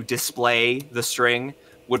to display the string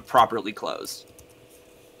would properly close.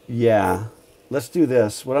 Yeah. Let's do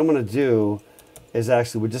this. What I'm going to do is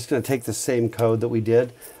actually, we're just going to take the same code that we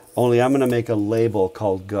did, only I'm going to make a label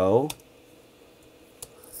called go.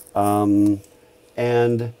 And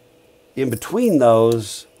in between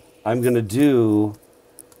those, I'm going to do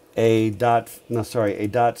a dot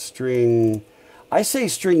string. I say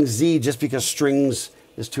string Z just because strings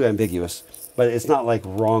is too ambiguous, but it's not like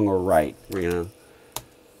wrong or right, you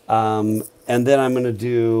know. And then I'm going to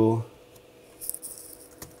do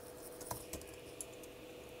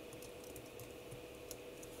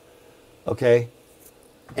okay.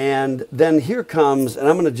 And then here comes, and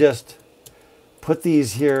I'm going to just put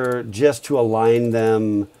these here just to align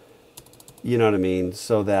them, you know what I mean,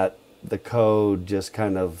 so that the code just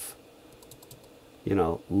kind of, you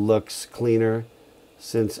know, looks cleaner.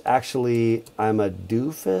 Since actually I'm a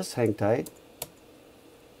doofus, hang tight.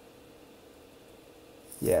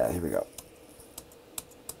 Yeah, here we go.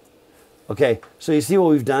 Okay, so you see what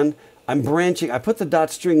we've done? I'm branching, I put the dot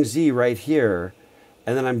string Z right here,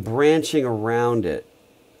 and then I'm branching around it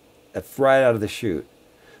right out of the chute.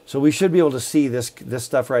 So we should be able to see this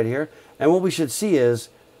stuff right here. And what we should see is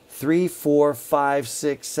 3, 4, 5,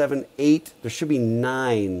 6, 7, 8. There should be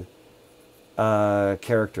 9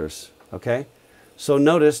 characters. Okay. So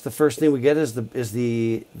notice the first thing we get is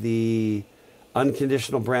the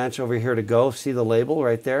unconditional branch over here to go. See the label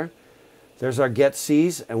right there? There's our get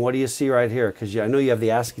C's. And what do you see right here? Because I know you have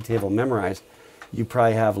the ASCII table memorized. You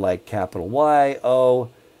probably have like capital Y, O,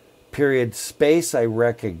 period, space, I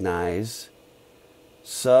recognize.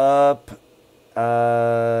 Sup,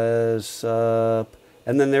 and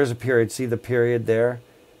then there's a period. See the period there?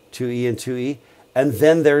 2E and 2E. And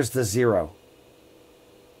then there's the 0.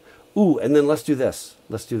 Ooh, and then let's do this.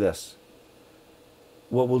 Let's do this.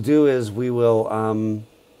 What we'll do is we will,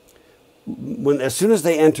 as soon as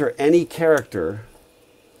they enter any character,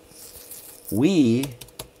 we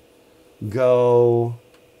go,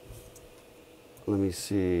 let me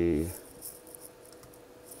see.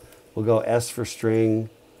 We'll go S for string,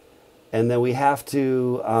 and then we have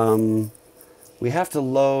to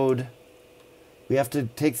load. We have to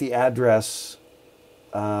take the address.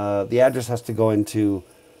 The address has to go into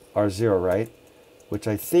R0, right? Which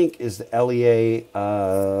I think is the LEA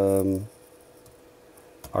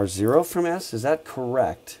R0 from S. Is that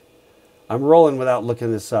correct? I'm rolling without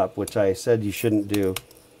looking this up, which I said you shouldn't do.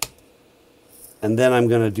 And then I'm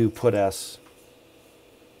going to do put S.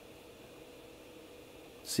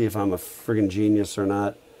 See if I'm a friggin' genius or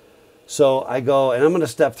not. So I go, and I'm going to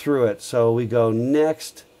step through it. So we go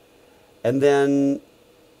next, and then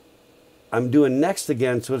I'm doing next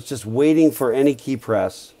again, so it's just waiting for any key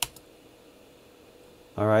press.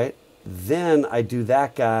 All right. Then I do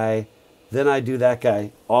that guy. Then I do that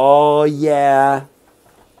guy. Oh, yeah.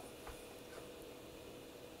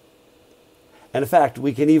 And in fact,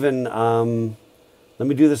 we can even, let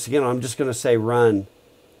me do this again. I'm just going to say run.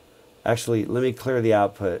 Actually, let me clear the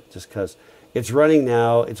output just because it's running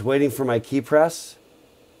now. It's waiting for my key press.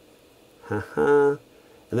 And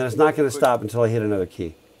then it's not going to stop until I hit another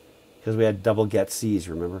key because we had double get C's,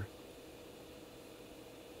 remember?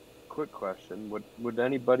 Quick question. Would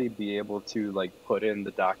anybody be able to like put in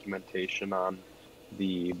the documentation on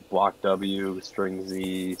the block W, string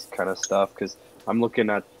Z kind of stuff? Because I'm looking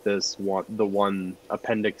at this one, the one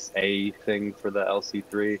Appendix A thing for the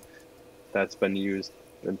LC3 that's been used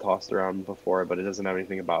and tossed around before, but it doesn't have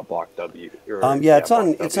anything about block W. Yeah, it's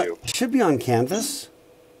on. It should be on Canvas.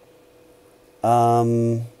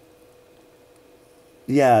 Yeah,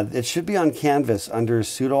 it should be on Canvas under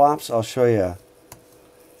pseudo ops. I'll show you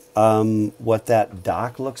what that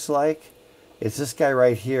doc looks like. It's this guy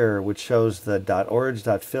right here, which shows the .orig,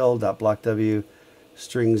 .fill, .block W,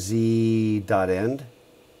 string Z, .end.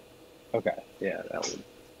 Okay, yeah, that would.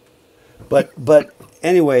 But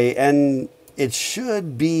anyway, and it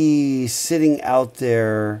should be sitting out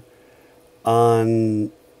there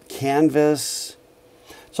on Canvas.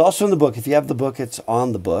 It's also in the book. If you have the book, it's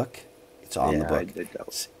on the book. It's on the book.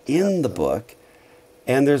 It's in the book.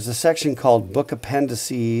 And there's a section called Book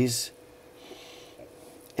Appendices.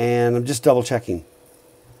 And I'm just double checking.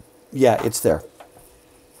 Yeah, it's there.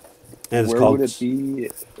 And it's Where called would it be?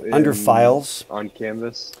 under Files. On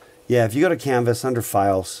Canvas? Yeah, if you go to Canvas, under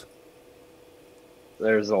Files.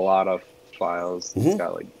 There's a lot of files. Mhm. It's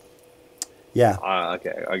got like, Yeah.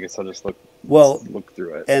 okay, I guess I'll just look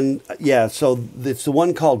through it. And yeah, so it's the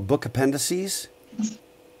one called Book Appendices.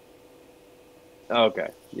 Okay,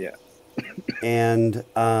 yeah. And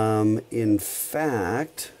in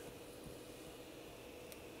fact,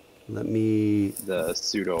 let me... The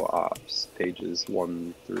pseudo ops pages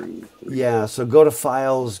 1 through 3. Yeah, so go to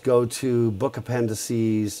Files, go to Book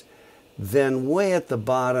Appendices. Then way at the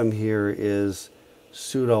bottom here is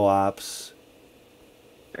pseudo ops.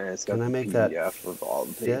 And it's got Can I the make PDF that of all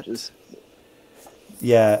the fit? pages.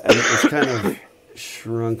 Yeah, and it's kind of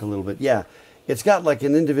shrunk a little bit. Yeah, it's got like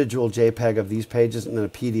an individual JPEG of these pages and then a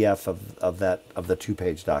PDF of the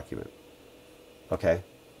 2-page document. Okay.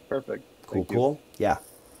 Perfect. Cool, Thank you. cool. Yeah.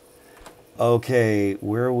 Okay,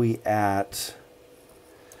 where are we at?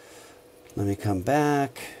 Let me come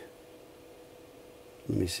back.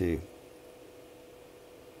 Let me see.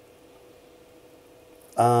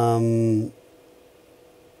 All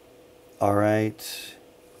right.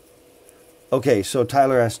 Okay, so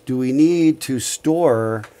Tyler asked, do we need to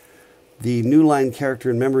store the new line character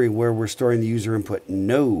in memory where we're storing the user input?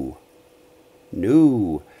 No.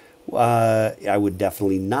 No. I would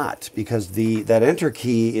definitely not, because that enter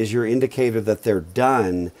key is your indicator that they're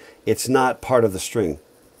done. It's not part of the string,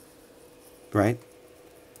 right?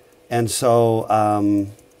 And so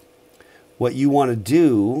what you want to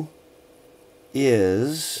do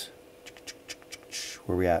is,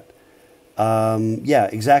 where are we at? Yeah,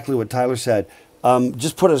 exactly what Tyler said.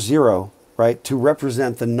 Just put a 0, right, to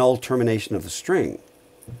represent the null termination of the string.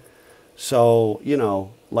 So, you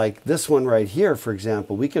know, like this one right here, for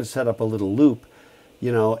example, we could set up a little loop,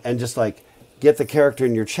 you know, and just like get the character,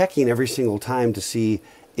 and you're checking every single time to see,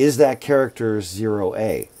 is that character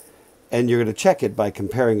 0A? And you're going to check it by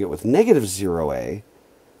comparing it with negative 0A,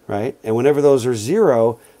 right? And whenever those are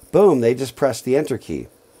 0, boom, they just press the enter key.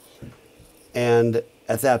 And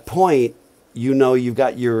at that point, you know you've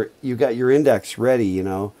got your index ready, you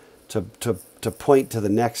know, to point to the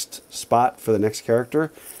next spot for the next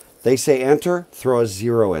character. They say enter, throw a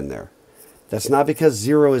 0 in there. That's not because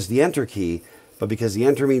 0 is the enter key, but because the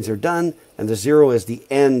enter means they're done, and the 0 is the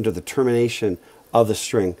end or the termination of the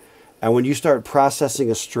string. And when you start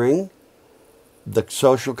processing a string, the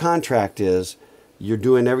social contract is you're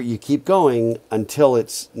doing you keep going until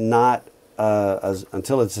it's not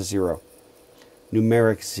until it's a 0.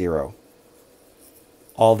 Numeric 0.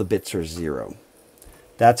 All the bits are 0.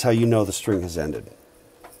 That's how you know the string has ended.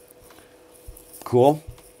 Cool.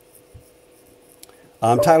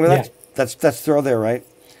 Tyler, Yeah. that's throw there, right?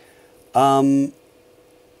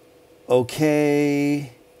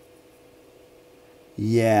 Okay.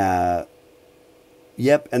 Yeah.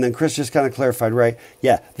 Yep. And then Chris just kind of clarified, right?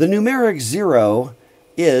 Yeah. The numeric 0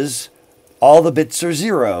 is all the bits are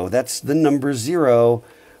 0. That's the number 0,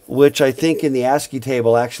 which I think in the ASCII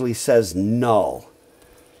table actually says null,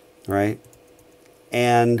 right?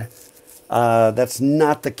 And that's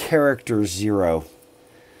not the character 0.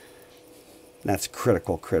 That's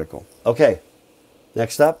critical. Okay,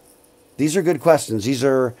 next up. These are good questions. These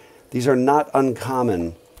are not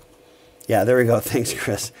uncommon. Yeah, there we go. Thanks,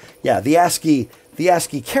 Chris. Yeah, the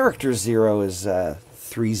ASCII character 0 is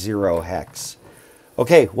 30 hex.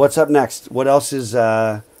 Okay, what's up next? What else is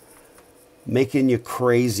making you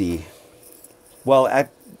crazy? Well, I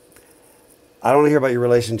don't want to hear about your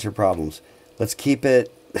relationship problems. Let's keep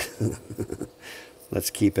it.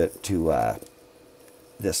 Let's keep it to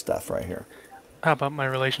this stuff right here. How about my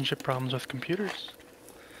relationship problems with computers?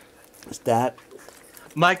 Is that?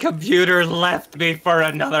 My computer left me for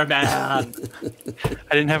another man.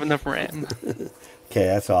 I didn't have enough RAM. Okay,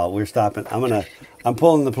 that's all. We're stopping. I'm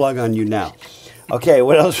pulling the plug on you now. Okay,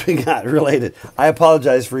 what else we got related? I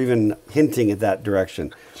apologize for even hinting at that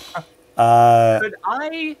direction. Could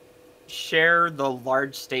I share the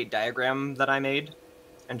large state diagram that I made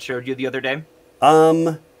and showed you the other day?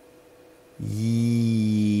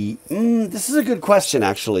 This is a good question,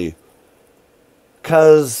 actually.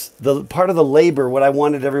 Because the part of the labor, what I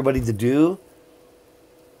wanted everybody to do.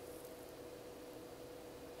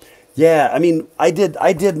 Yeah, I mean, I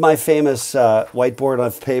did my famous whiteboard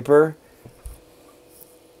of paper.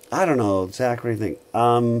 I don't know, Zach, what do you think?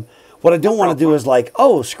 What I don't want to do is like,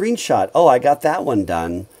 oh, screenshot. Oh, I got that one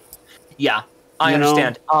done. Yeah, I You know?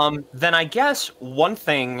 understand. Then I guess one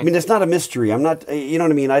thing. I mean, it's not a mystery. I'm not, you know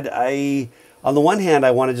what I mean? I on the one hand,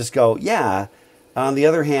 I want to just go, yeah. On the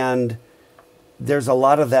other hand, there's a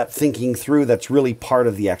lot of that thinking through that's really part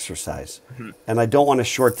of the exercise. Mhm. And I don't want to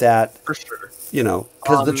short that, For sure. you know,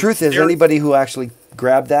 because the truth is there- anybody who actually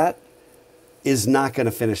grabbed that is not going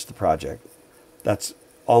to finish the project. That's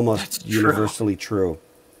almost universally true.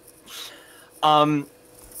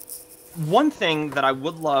 One thing that I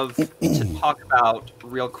would love to talk about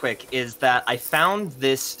real quick is that I found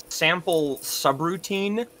this sample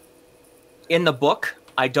subroutine in the book.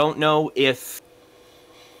 I don't know if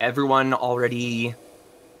everyone already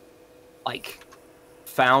like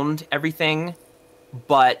found everything,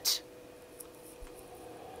 but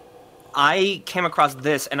I came across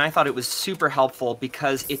this and I thought it was super helpful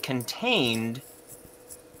because it contained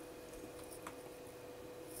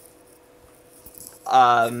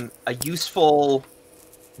a useful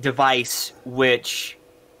device which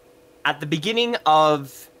at the beginning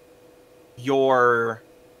of your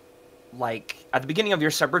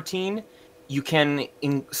subroutine you can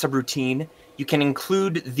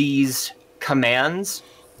include these commands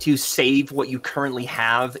to save what you currently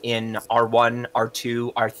have in R1,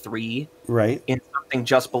 R2, R3 Right. in something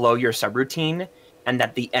just below your subroutine, and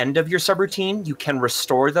at the end of your subroutine you can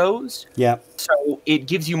restore those. Yeah. So it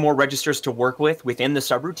gives you more registers to work with within the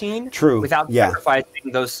subroutine. True. Without Yeah.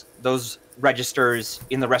 sacrificing those registers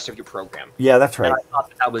in the rest of your program. Yeah, that's right. And I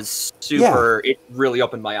thought that was super. It really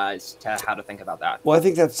opened my eyes to how to think about that. Well, I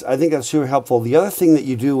think that's super helpful. The other thing that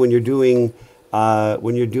you do when you're doing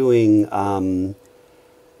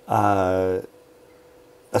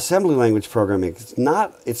assembly language programming,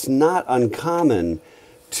 it's not uncommon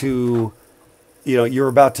to, you're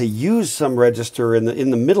about to use some register in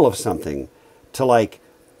the middle of something to like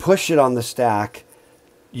push it on the stack,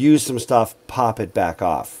 use some stuff, pop it back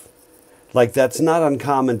off. Like that's not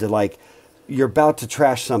uncommon to like, you're about to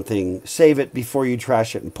trash something, save it before you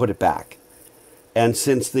trash it and put it back. And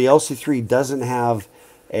since the LC3 doesn't have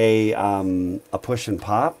a push and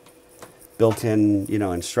pop built-in,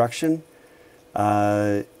 instruction,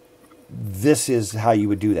 this is how you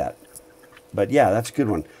would do that. But yeah, that's a good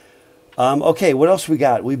one. Okay, what else we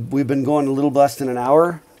got? We've been going a little less than an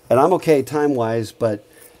hour, and I'm okay time-wise, but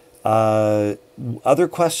other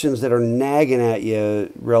questions that are nagging at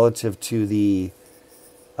you relative to the,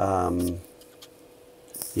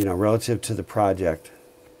 relative to the project.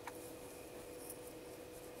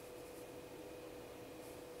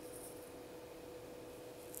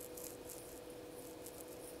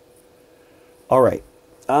 All right.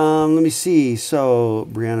 Let me see. So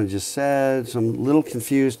Brianna just said, so I'm a little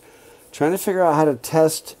confused. Trying to figure out how to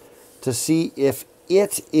test to see if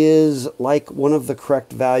it is like one of the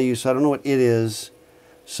correct values. So I don't know what it is.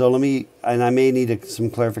 So I may need some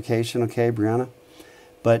clarification. Okay, Brianna.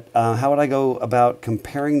 But how would I go about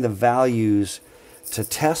comparing the values to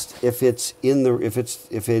test if it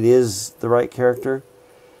is the right character?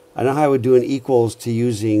 I know how I would do an equals to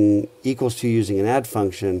using an add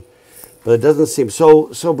function. But it doesn't seem so.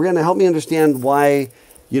 Brianna, help me understand why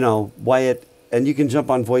it. And you can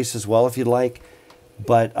jump on voice as well if you'd like.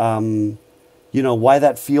 But why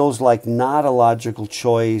that feels like not a logical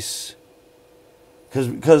choice.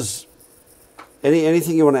 Because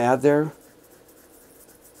anything you want to add there?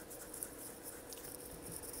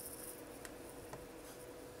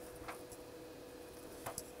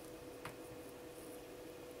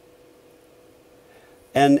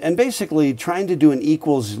 And basically trying to do an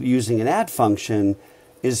equals using an add function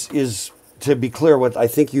is to be clear what I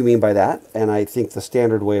think you mean by that, and I think the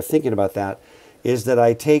standard way of thinking about that is that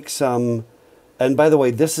I take some, and by the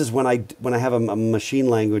way, this is when I have a machine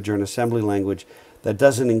language or an assembly language that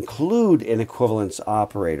doesn't include an equivalence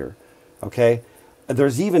operator, okay?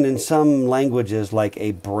 There's even in some languages like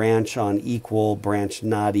a branch on equal, branch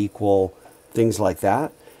not equal, things like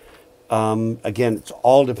that. Again, it's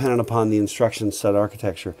all dependent upon the instruction set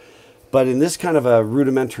architecture. But in this kind of a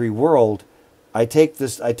rudimentary world, I take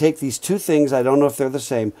these two things, I don't know if they're the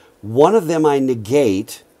same. One of them I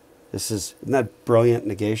negate. Isn't that brilliant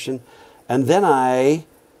negation? And then I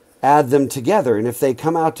add them together. And if they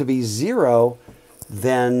come out to be 0,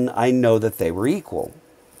 then I know that they were equal.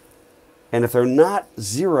 And if they're not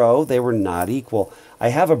 0, they were not equal. I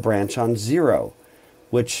have a branch on 0,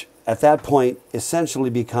 which at that point essentially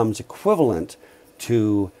becomes equivalent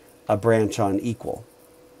to a branch on equal.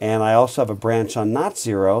 And I also have a branch on not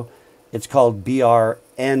 0. It's called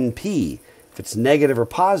BRNP. If it's negative or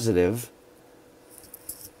positive,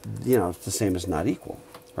 it's the same as not equal,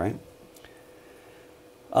 right?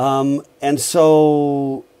 And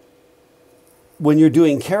so when you're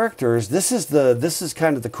doing characters, this is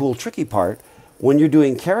kind of the cool, tricky part. When you're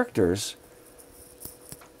doing characters,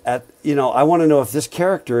 I want to know if this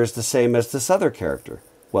character is the same as this other character.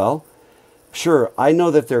 Well, sure, I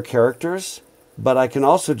know that they're characters, but I can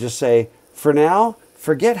also just say, for now,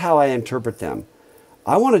 forget how I interpret them.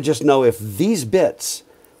 I want to just know if these bits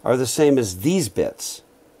are the same as these bits.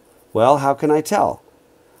 Well, how can I tell?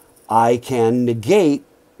 I can negate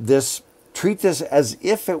this, treat this as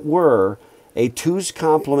if it were a 2's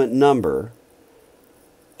complement number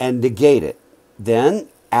and negate it. Then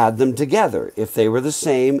add them together. If they were the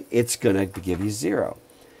same, it's going to give you 0.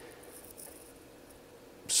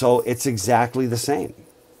 So it's exactly the same,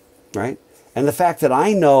 right? And the fact that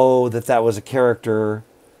I know that that was a character,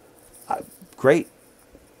 great.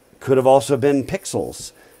 Could have also been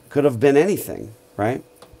pixels. Could have been anything, right?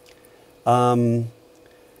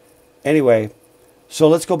 Anyway, so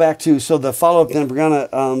let's go back to, so the follow-up then,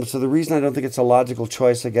 Brianna, so the reason I don't think it's a logical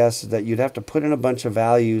choice, I guess, is that you'd have to put in a bunch of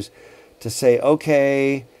values to say,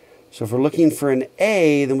 okay, so if we're looking for an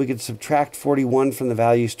A, then we could subtract 41 from the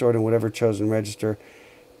value stored in whatever chosen register.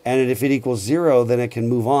 And if it equals 0, then it can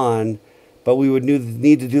move on. But we would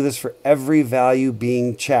need to do this for every value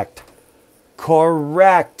being checked.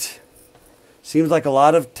 Correct. Seems like a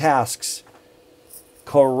lot of tasks.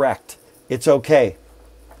 Correct. It's okay.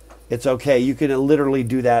 It's okay. You can literally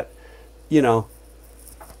do that, you know,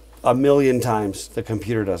 1,000,000 times. The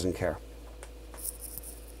computer doesn't care.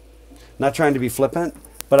 Not trying to be flippant,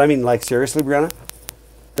 but I mean, like, seriously, Brianna?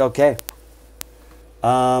 Okay.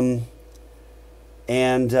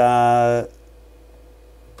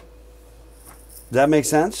 That makes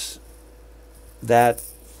sense? That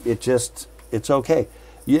it's okay.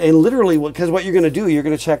 And literally, because what you're going to do, you're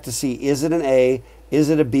going to check to see, is it an A? Is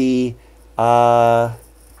it a B?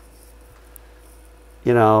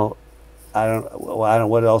 You know, I don't,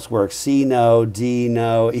 what else works? C, no. D,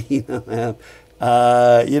 no. E, no. F.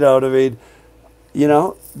 You know what I mean? You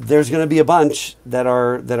know, there's going to be a bunch that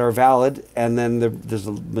are valid, and then there's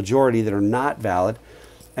a majority that are not valid.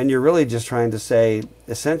 And you're really just trying to say,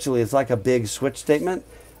 essentially, it's like a big switch statement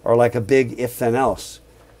or like a big if then else,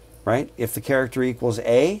 right? If the character equals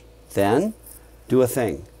A, then do a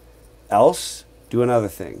thing. Else, do another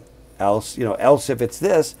thing. Else, you know, else if it's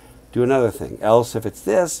this, do another thing. Else if it's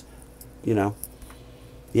this, you know,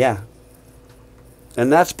 yeah.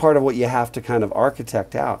 And that's part of what you have to kind of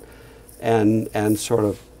architect out and sort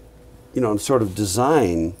of, you know, and sort of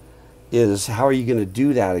design is how are you going to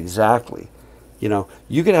do that exactly? You know,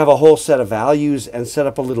 you can have a whole set of values and set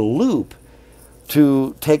up a little loop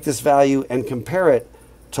to take this value and compare it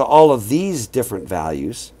to all of these different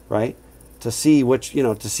values, right? To see which, you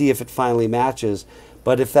know, to see if it finally matches.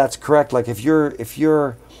 But if that's correct, like if you're,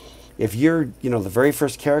 you know, the very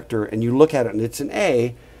first character and you look at it and it's an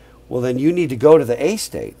A, well, then you need to go to the A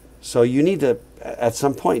state. So you need to, at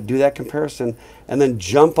some point, do that comparison and then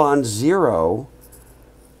jump on 0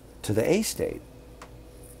 to the A state.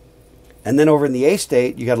 And then over in the A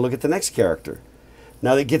state, you got to look at the next character.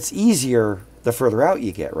 Now, it gets easier the further out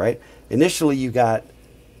you get, right? Initially, you got,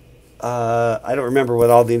 I don't remember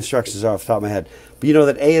what all the instructions are off the top of my head, but you know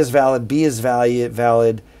that A is valid, B is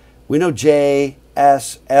valid. We know J,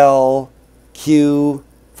 S, L, Q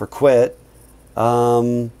for quit,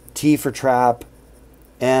 T for trap,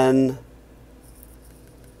 N.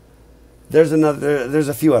 There's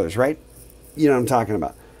a few others, right? You know what I'm talking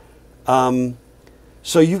about.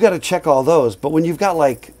 So you've got to check all those. But when you've got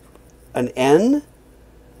like an N,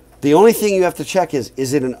 the only thing you have to check is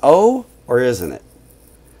it an O or isn't it?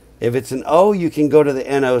 If it's an O, you can go to the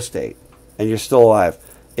NO state and you're still alive.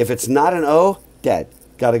 If it's not an O, dead.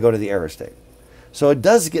 Got to go to the error state. So it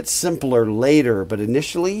does get simpler later, but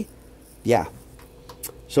initially, yeah.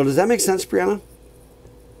 So does that make sense, Brianna?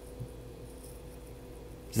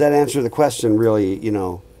 Does that answer the question really, you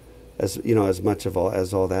know, as much of all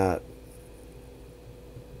that?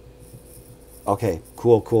 Okay,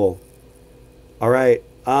 cool. All right.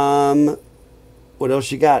 What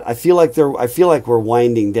else you got? I feel like we're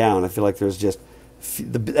winding down. I feel like there's just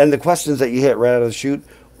and the questions that you hit right out of the chute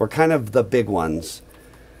were kind of the big ones.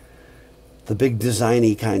 The big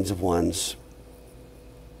designy kinds of ones.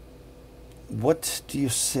 What do you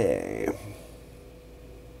say?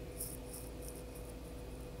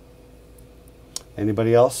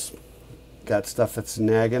 Anybody else got stuff that's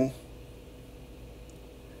nagging?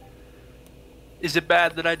 Is it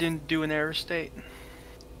bad that I didn't do an error state?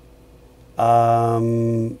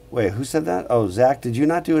 Wait, who said that? Oh, Zach, did you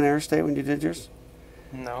not do an error state when you did yours?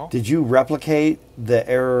 No. Did you replicate the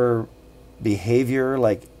error behavior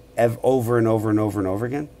like over and over and over and over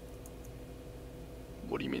again?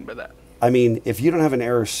 What do you mean by that? I mean, if you don't have an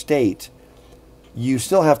error state, you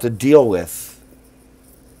still have to deal with.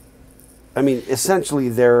 I mean, essentially,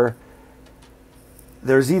 there's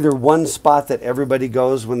either one spot that everybody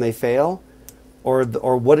goes when they fail, or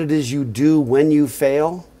what it is you do when you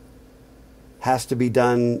fail has to be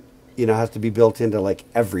done, you know, has to be built into like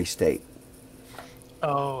every state.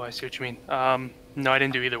 Oh, I see what you mean. No, I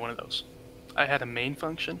didn't do either one of those. I had a main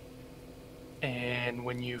function, and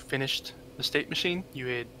when you finished the state machine,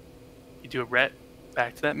 you do a ret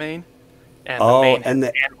back to that main, and the main has an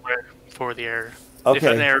handler for the error. If an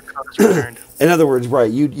Okay. error code is returned. In other words,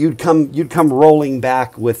 right, you'd come rolling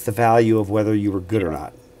back with the value of whether you were good or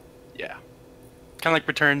not. Yeah. Kind of like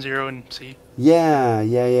return 0 in C.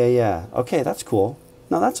 Yeah. Okay, that's cool.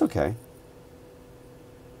 No, that's okay.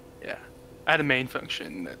 Yeah. I had a main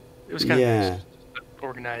function that it was kind of nice to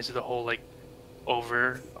organize the whole like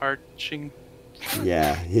overarching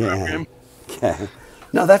Yeah. program. Okay.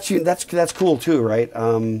 No, that's cool too, right?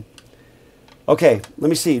 Okay, let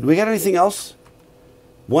me see. Do we got anything else?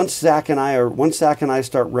 Once Zach and I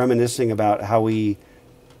start reminiscing about how we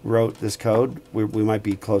wrote this code, we might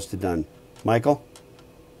be close to done. Michael?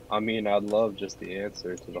 I mean, I'd love just the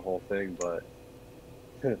answer to the whole thing, but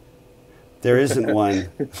There isn't one.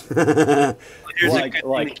 Here's Like- a good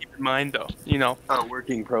like- thing to keep in mind, though. You know,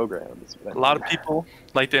 working programs. a lot of people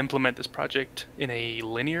like to implement this project in a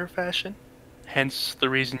linear fashion. Hence, the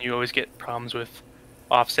reason you always get problems with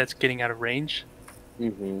offsets getting out of range.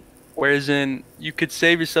 Mm-hmm. Whereas you could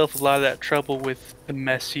save yourself a lot of that trouble with the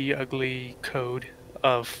messy, ugly code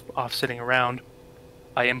of offsetting around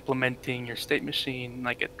by implementing your state machine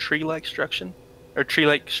like a tree-like structure, or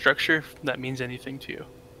tree-like structure, if that means anything to you.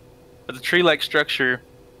 But the tree-like structure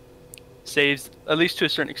saves, at least to a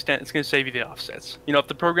certain extent, it's going to save you the offsets. You know, if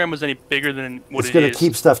the program was any bigger than what It's it going is, to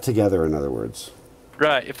keep stuff together, in other words.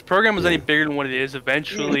 right? If the program was any Yeah. bigger than what it is,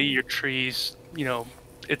 eventually your trees, you know,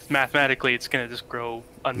 it's mathematically it's going to just grow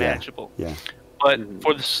unmanageable. Yeah. But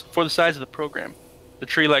Mhm. for the size of the program, the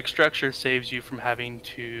tree-like structure saves you from having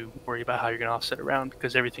to worry about how you're going to offset around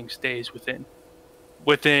because everything stays within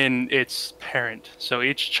its parent. So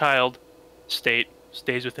each child state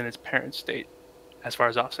stays within its parent state as far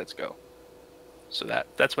as offsets go. So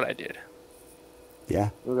that's what I did. Yeah.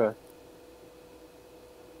 Okay.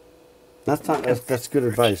 That's good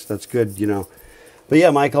advice. That's good, you know. But yeah,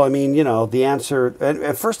 Michael, I mean, you know, the answer,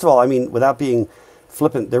 and first of all, I mean, without being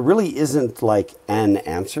flippant, there really isn't like an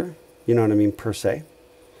answer, you know what I mean, per se,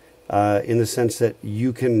 in the sense that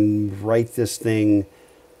you can write this thing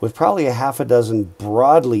with probably a half a dozen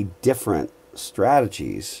broadly different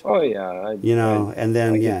strategies, Oh yeah. you know, and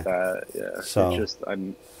then, I yeah. get that. Yeah. So- It's just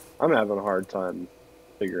I'm having a hard time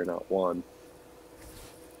figuring out one.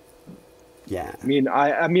 Yeah. I mean,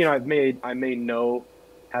 I may know,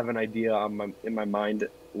 have an idea in my mind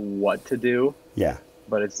what to do, Yeah.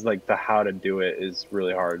 but it's like the how to do it is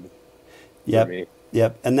really hard Yep. for me.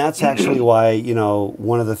 Yep, and that's actually why, you know,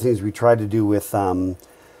 one of the things we tried to do with,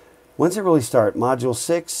 when's it really start? Module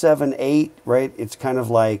 6, 7, 8, right? It's kind of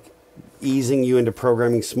like easing you into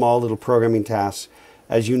programming small little programming tasks.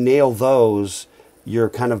 As you nail those, you're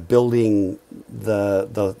kind of building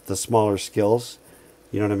the smaller skills.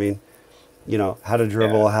 You know what I mean? You know, how to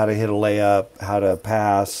dribble, how to hit a layup, how to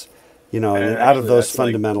pass, you know, and out of actually, those that's, like,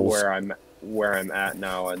 fundamentals. where I'm at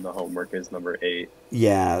now, and the homework is number 8.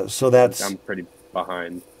 Yeah, so that's... I'm pretty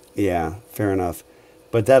behind. Yeah, fair enough.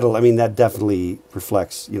 But that definitely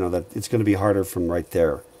reflects, you know, that it's going to be harder from right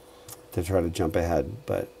there to try to jump ahead.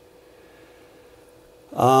 But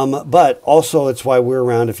also it's why we're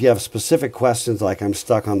around. If you have specific questions, like I'm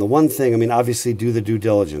stuck on the one thing, I mean, obviously do the due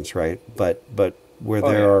diligence, right? But where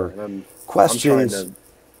there are and questions. I'm trying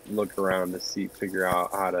to look around to figure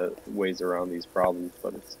out how to ways around these problems,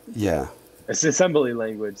 but it's assembly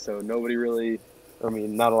language, so nobody really. I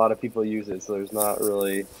mean, not a lot of people use it, so there's not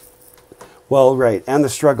really. Well, right, and the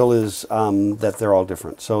struggle is that they're all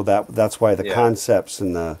different. So that's why the concepts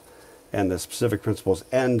and the specific principles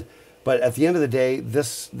end. But at the end of the day,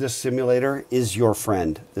 this simulator is your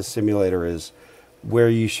friend. This simulator is where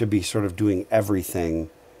you should be sort of doing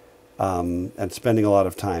everything and spending a lot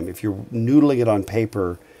of time. If you're noodling it on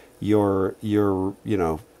paper, you're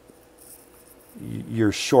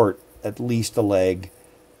short at least a leg,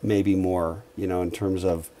 maybe more, you know, in terms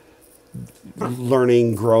of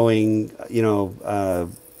learning, growing, you know,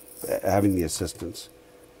 having the assistance.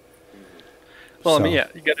 Well, So, I mean, yeah,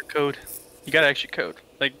 you got to code. You got to actually code.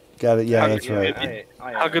 Like, got it. Yeah, how- that's right.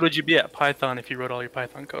 how good would you be at Python if you wrote all your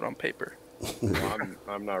Python code on paper?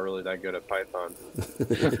 I'm not really that good at Python.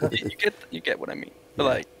 you get what I mean. But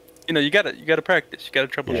like, you know, you gotta practice. You gotta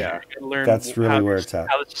troubleshoot. Yeah. You gotta learn. That's really where it's at.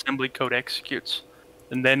 How this assembly code executes,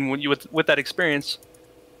 and then when you with that experience,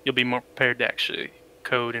 you'll be more prepared to actually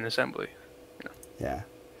code in assembly. Yeah.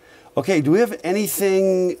 Okay, do we have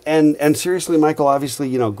anything, and seriously, Michael, obviously,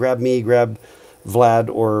 you know, grab Vlad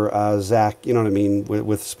or Zach, you know what I mean,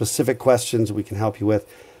 with specific questions we can help you with.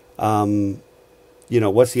 You know,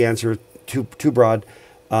 what's the answer? Too broad.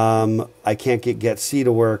 I can't get C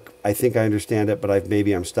to work. I think I understand it, but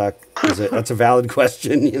maybe I'm stuck. That's a valid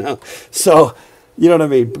question, you know. So, you know what I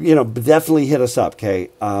mean? You know, definitely hit us up, okay?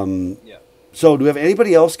 Yeah. So, do we have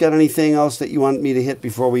anybody else got anything else that you want me to hit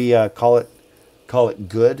before we call it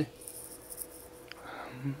good?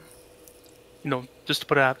 You know, just to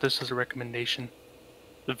put out this as a recommendation,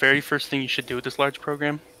 the very first thing you should do with this large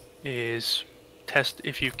program is test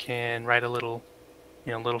if you can write a little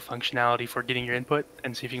functionality for getting your input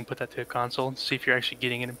and see if you can put that to a console and see if you're actually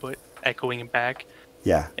getting an input, echoing it back.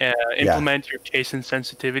 Yeah. Implement your case and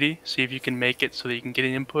sensitivity. See if you can make it so that you can get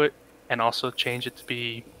an input and also change it to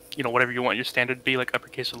be, you know, whatever you want your standard to be, like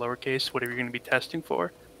uppercase or lowercase, whatever you're going to be testing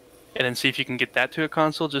for. And then see if you can get that to a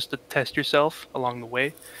console just to test yourself along the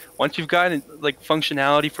way. Once you've got like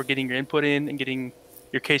functionality for getting your input in and getting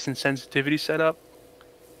your case and sensitivity set up,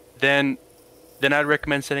 then I'd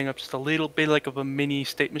recommend setting up just a little bit like of a mini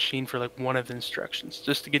state machine for like one of the instructions,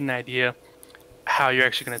 just to get an idea how you're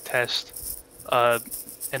actually going to test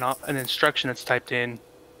an instruction that's typed in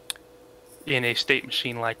a state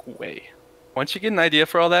machine like way. Once you get an idea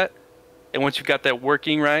for all that, and once you've got that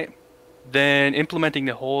working right, then implementing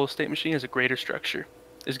the whole state machine as a greater structure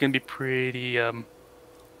is going to be pretty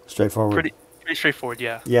Straightforward. Pretty straightforward,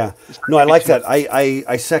 yeah. Yeah. No, I like that.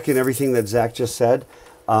 I second everything that Zach just said.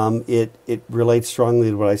 It relates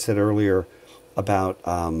strongly to what I said earlier about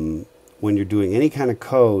when you're doing any kind of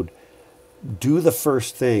code, do the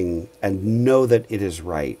first thing and know that it is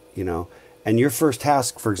right, you know. And your first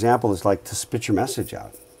task, for example, is like to spit your message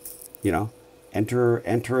out, you know. Enter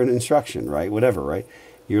an instruction, right? Whatever, right?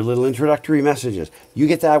 Your little introductory messages. You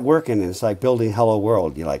get that working, and it's like building Hello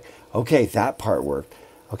World. You're like, okay, that part worked.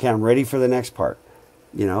 Okay, I'm ready for the next part.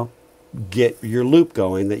 You know, get your loop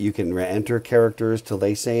going that you can enter characters till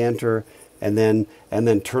they say enter, and then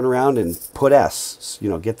turn around and put S. You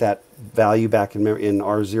know, get that value back in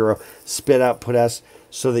R0, spit out, put S,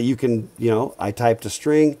 so that you can, you know, I typed a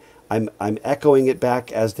string. I'm echoing it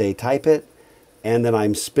back as they type it, and then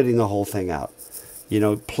I'm spitting the whole thing out. You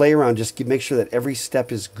know, play around, just make sure that every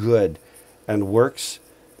step is good and works.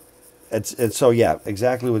 And so, yeah,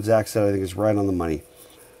 exactly what Zach said, I think is right on the money.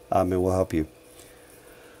 And we'll help you.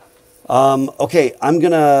 Okay, I'm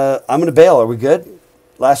gonna bail. Are we good?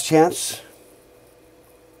 Last chance.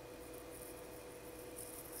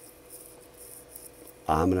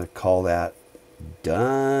 I'm gonna call that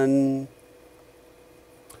done.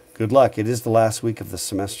 Good luck. It is the last week of the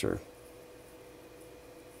semester.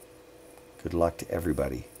 Good luck to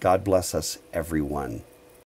everybody. God bless us, everyone.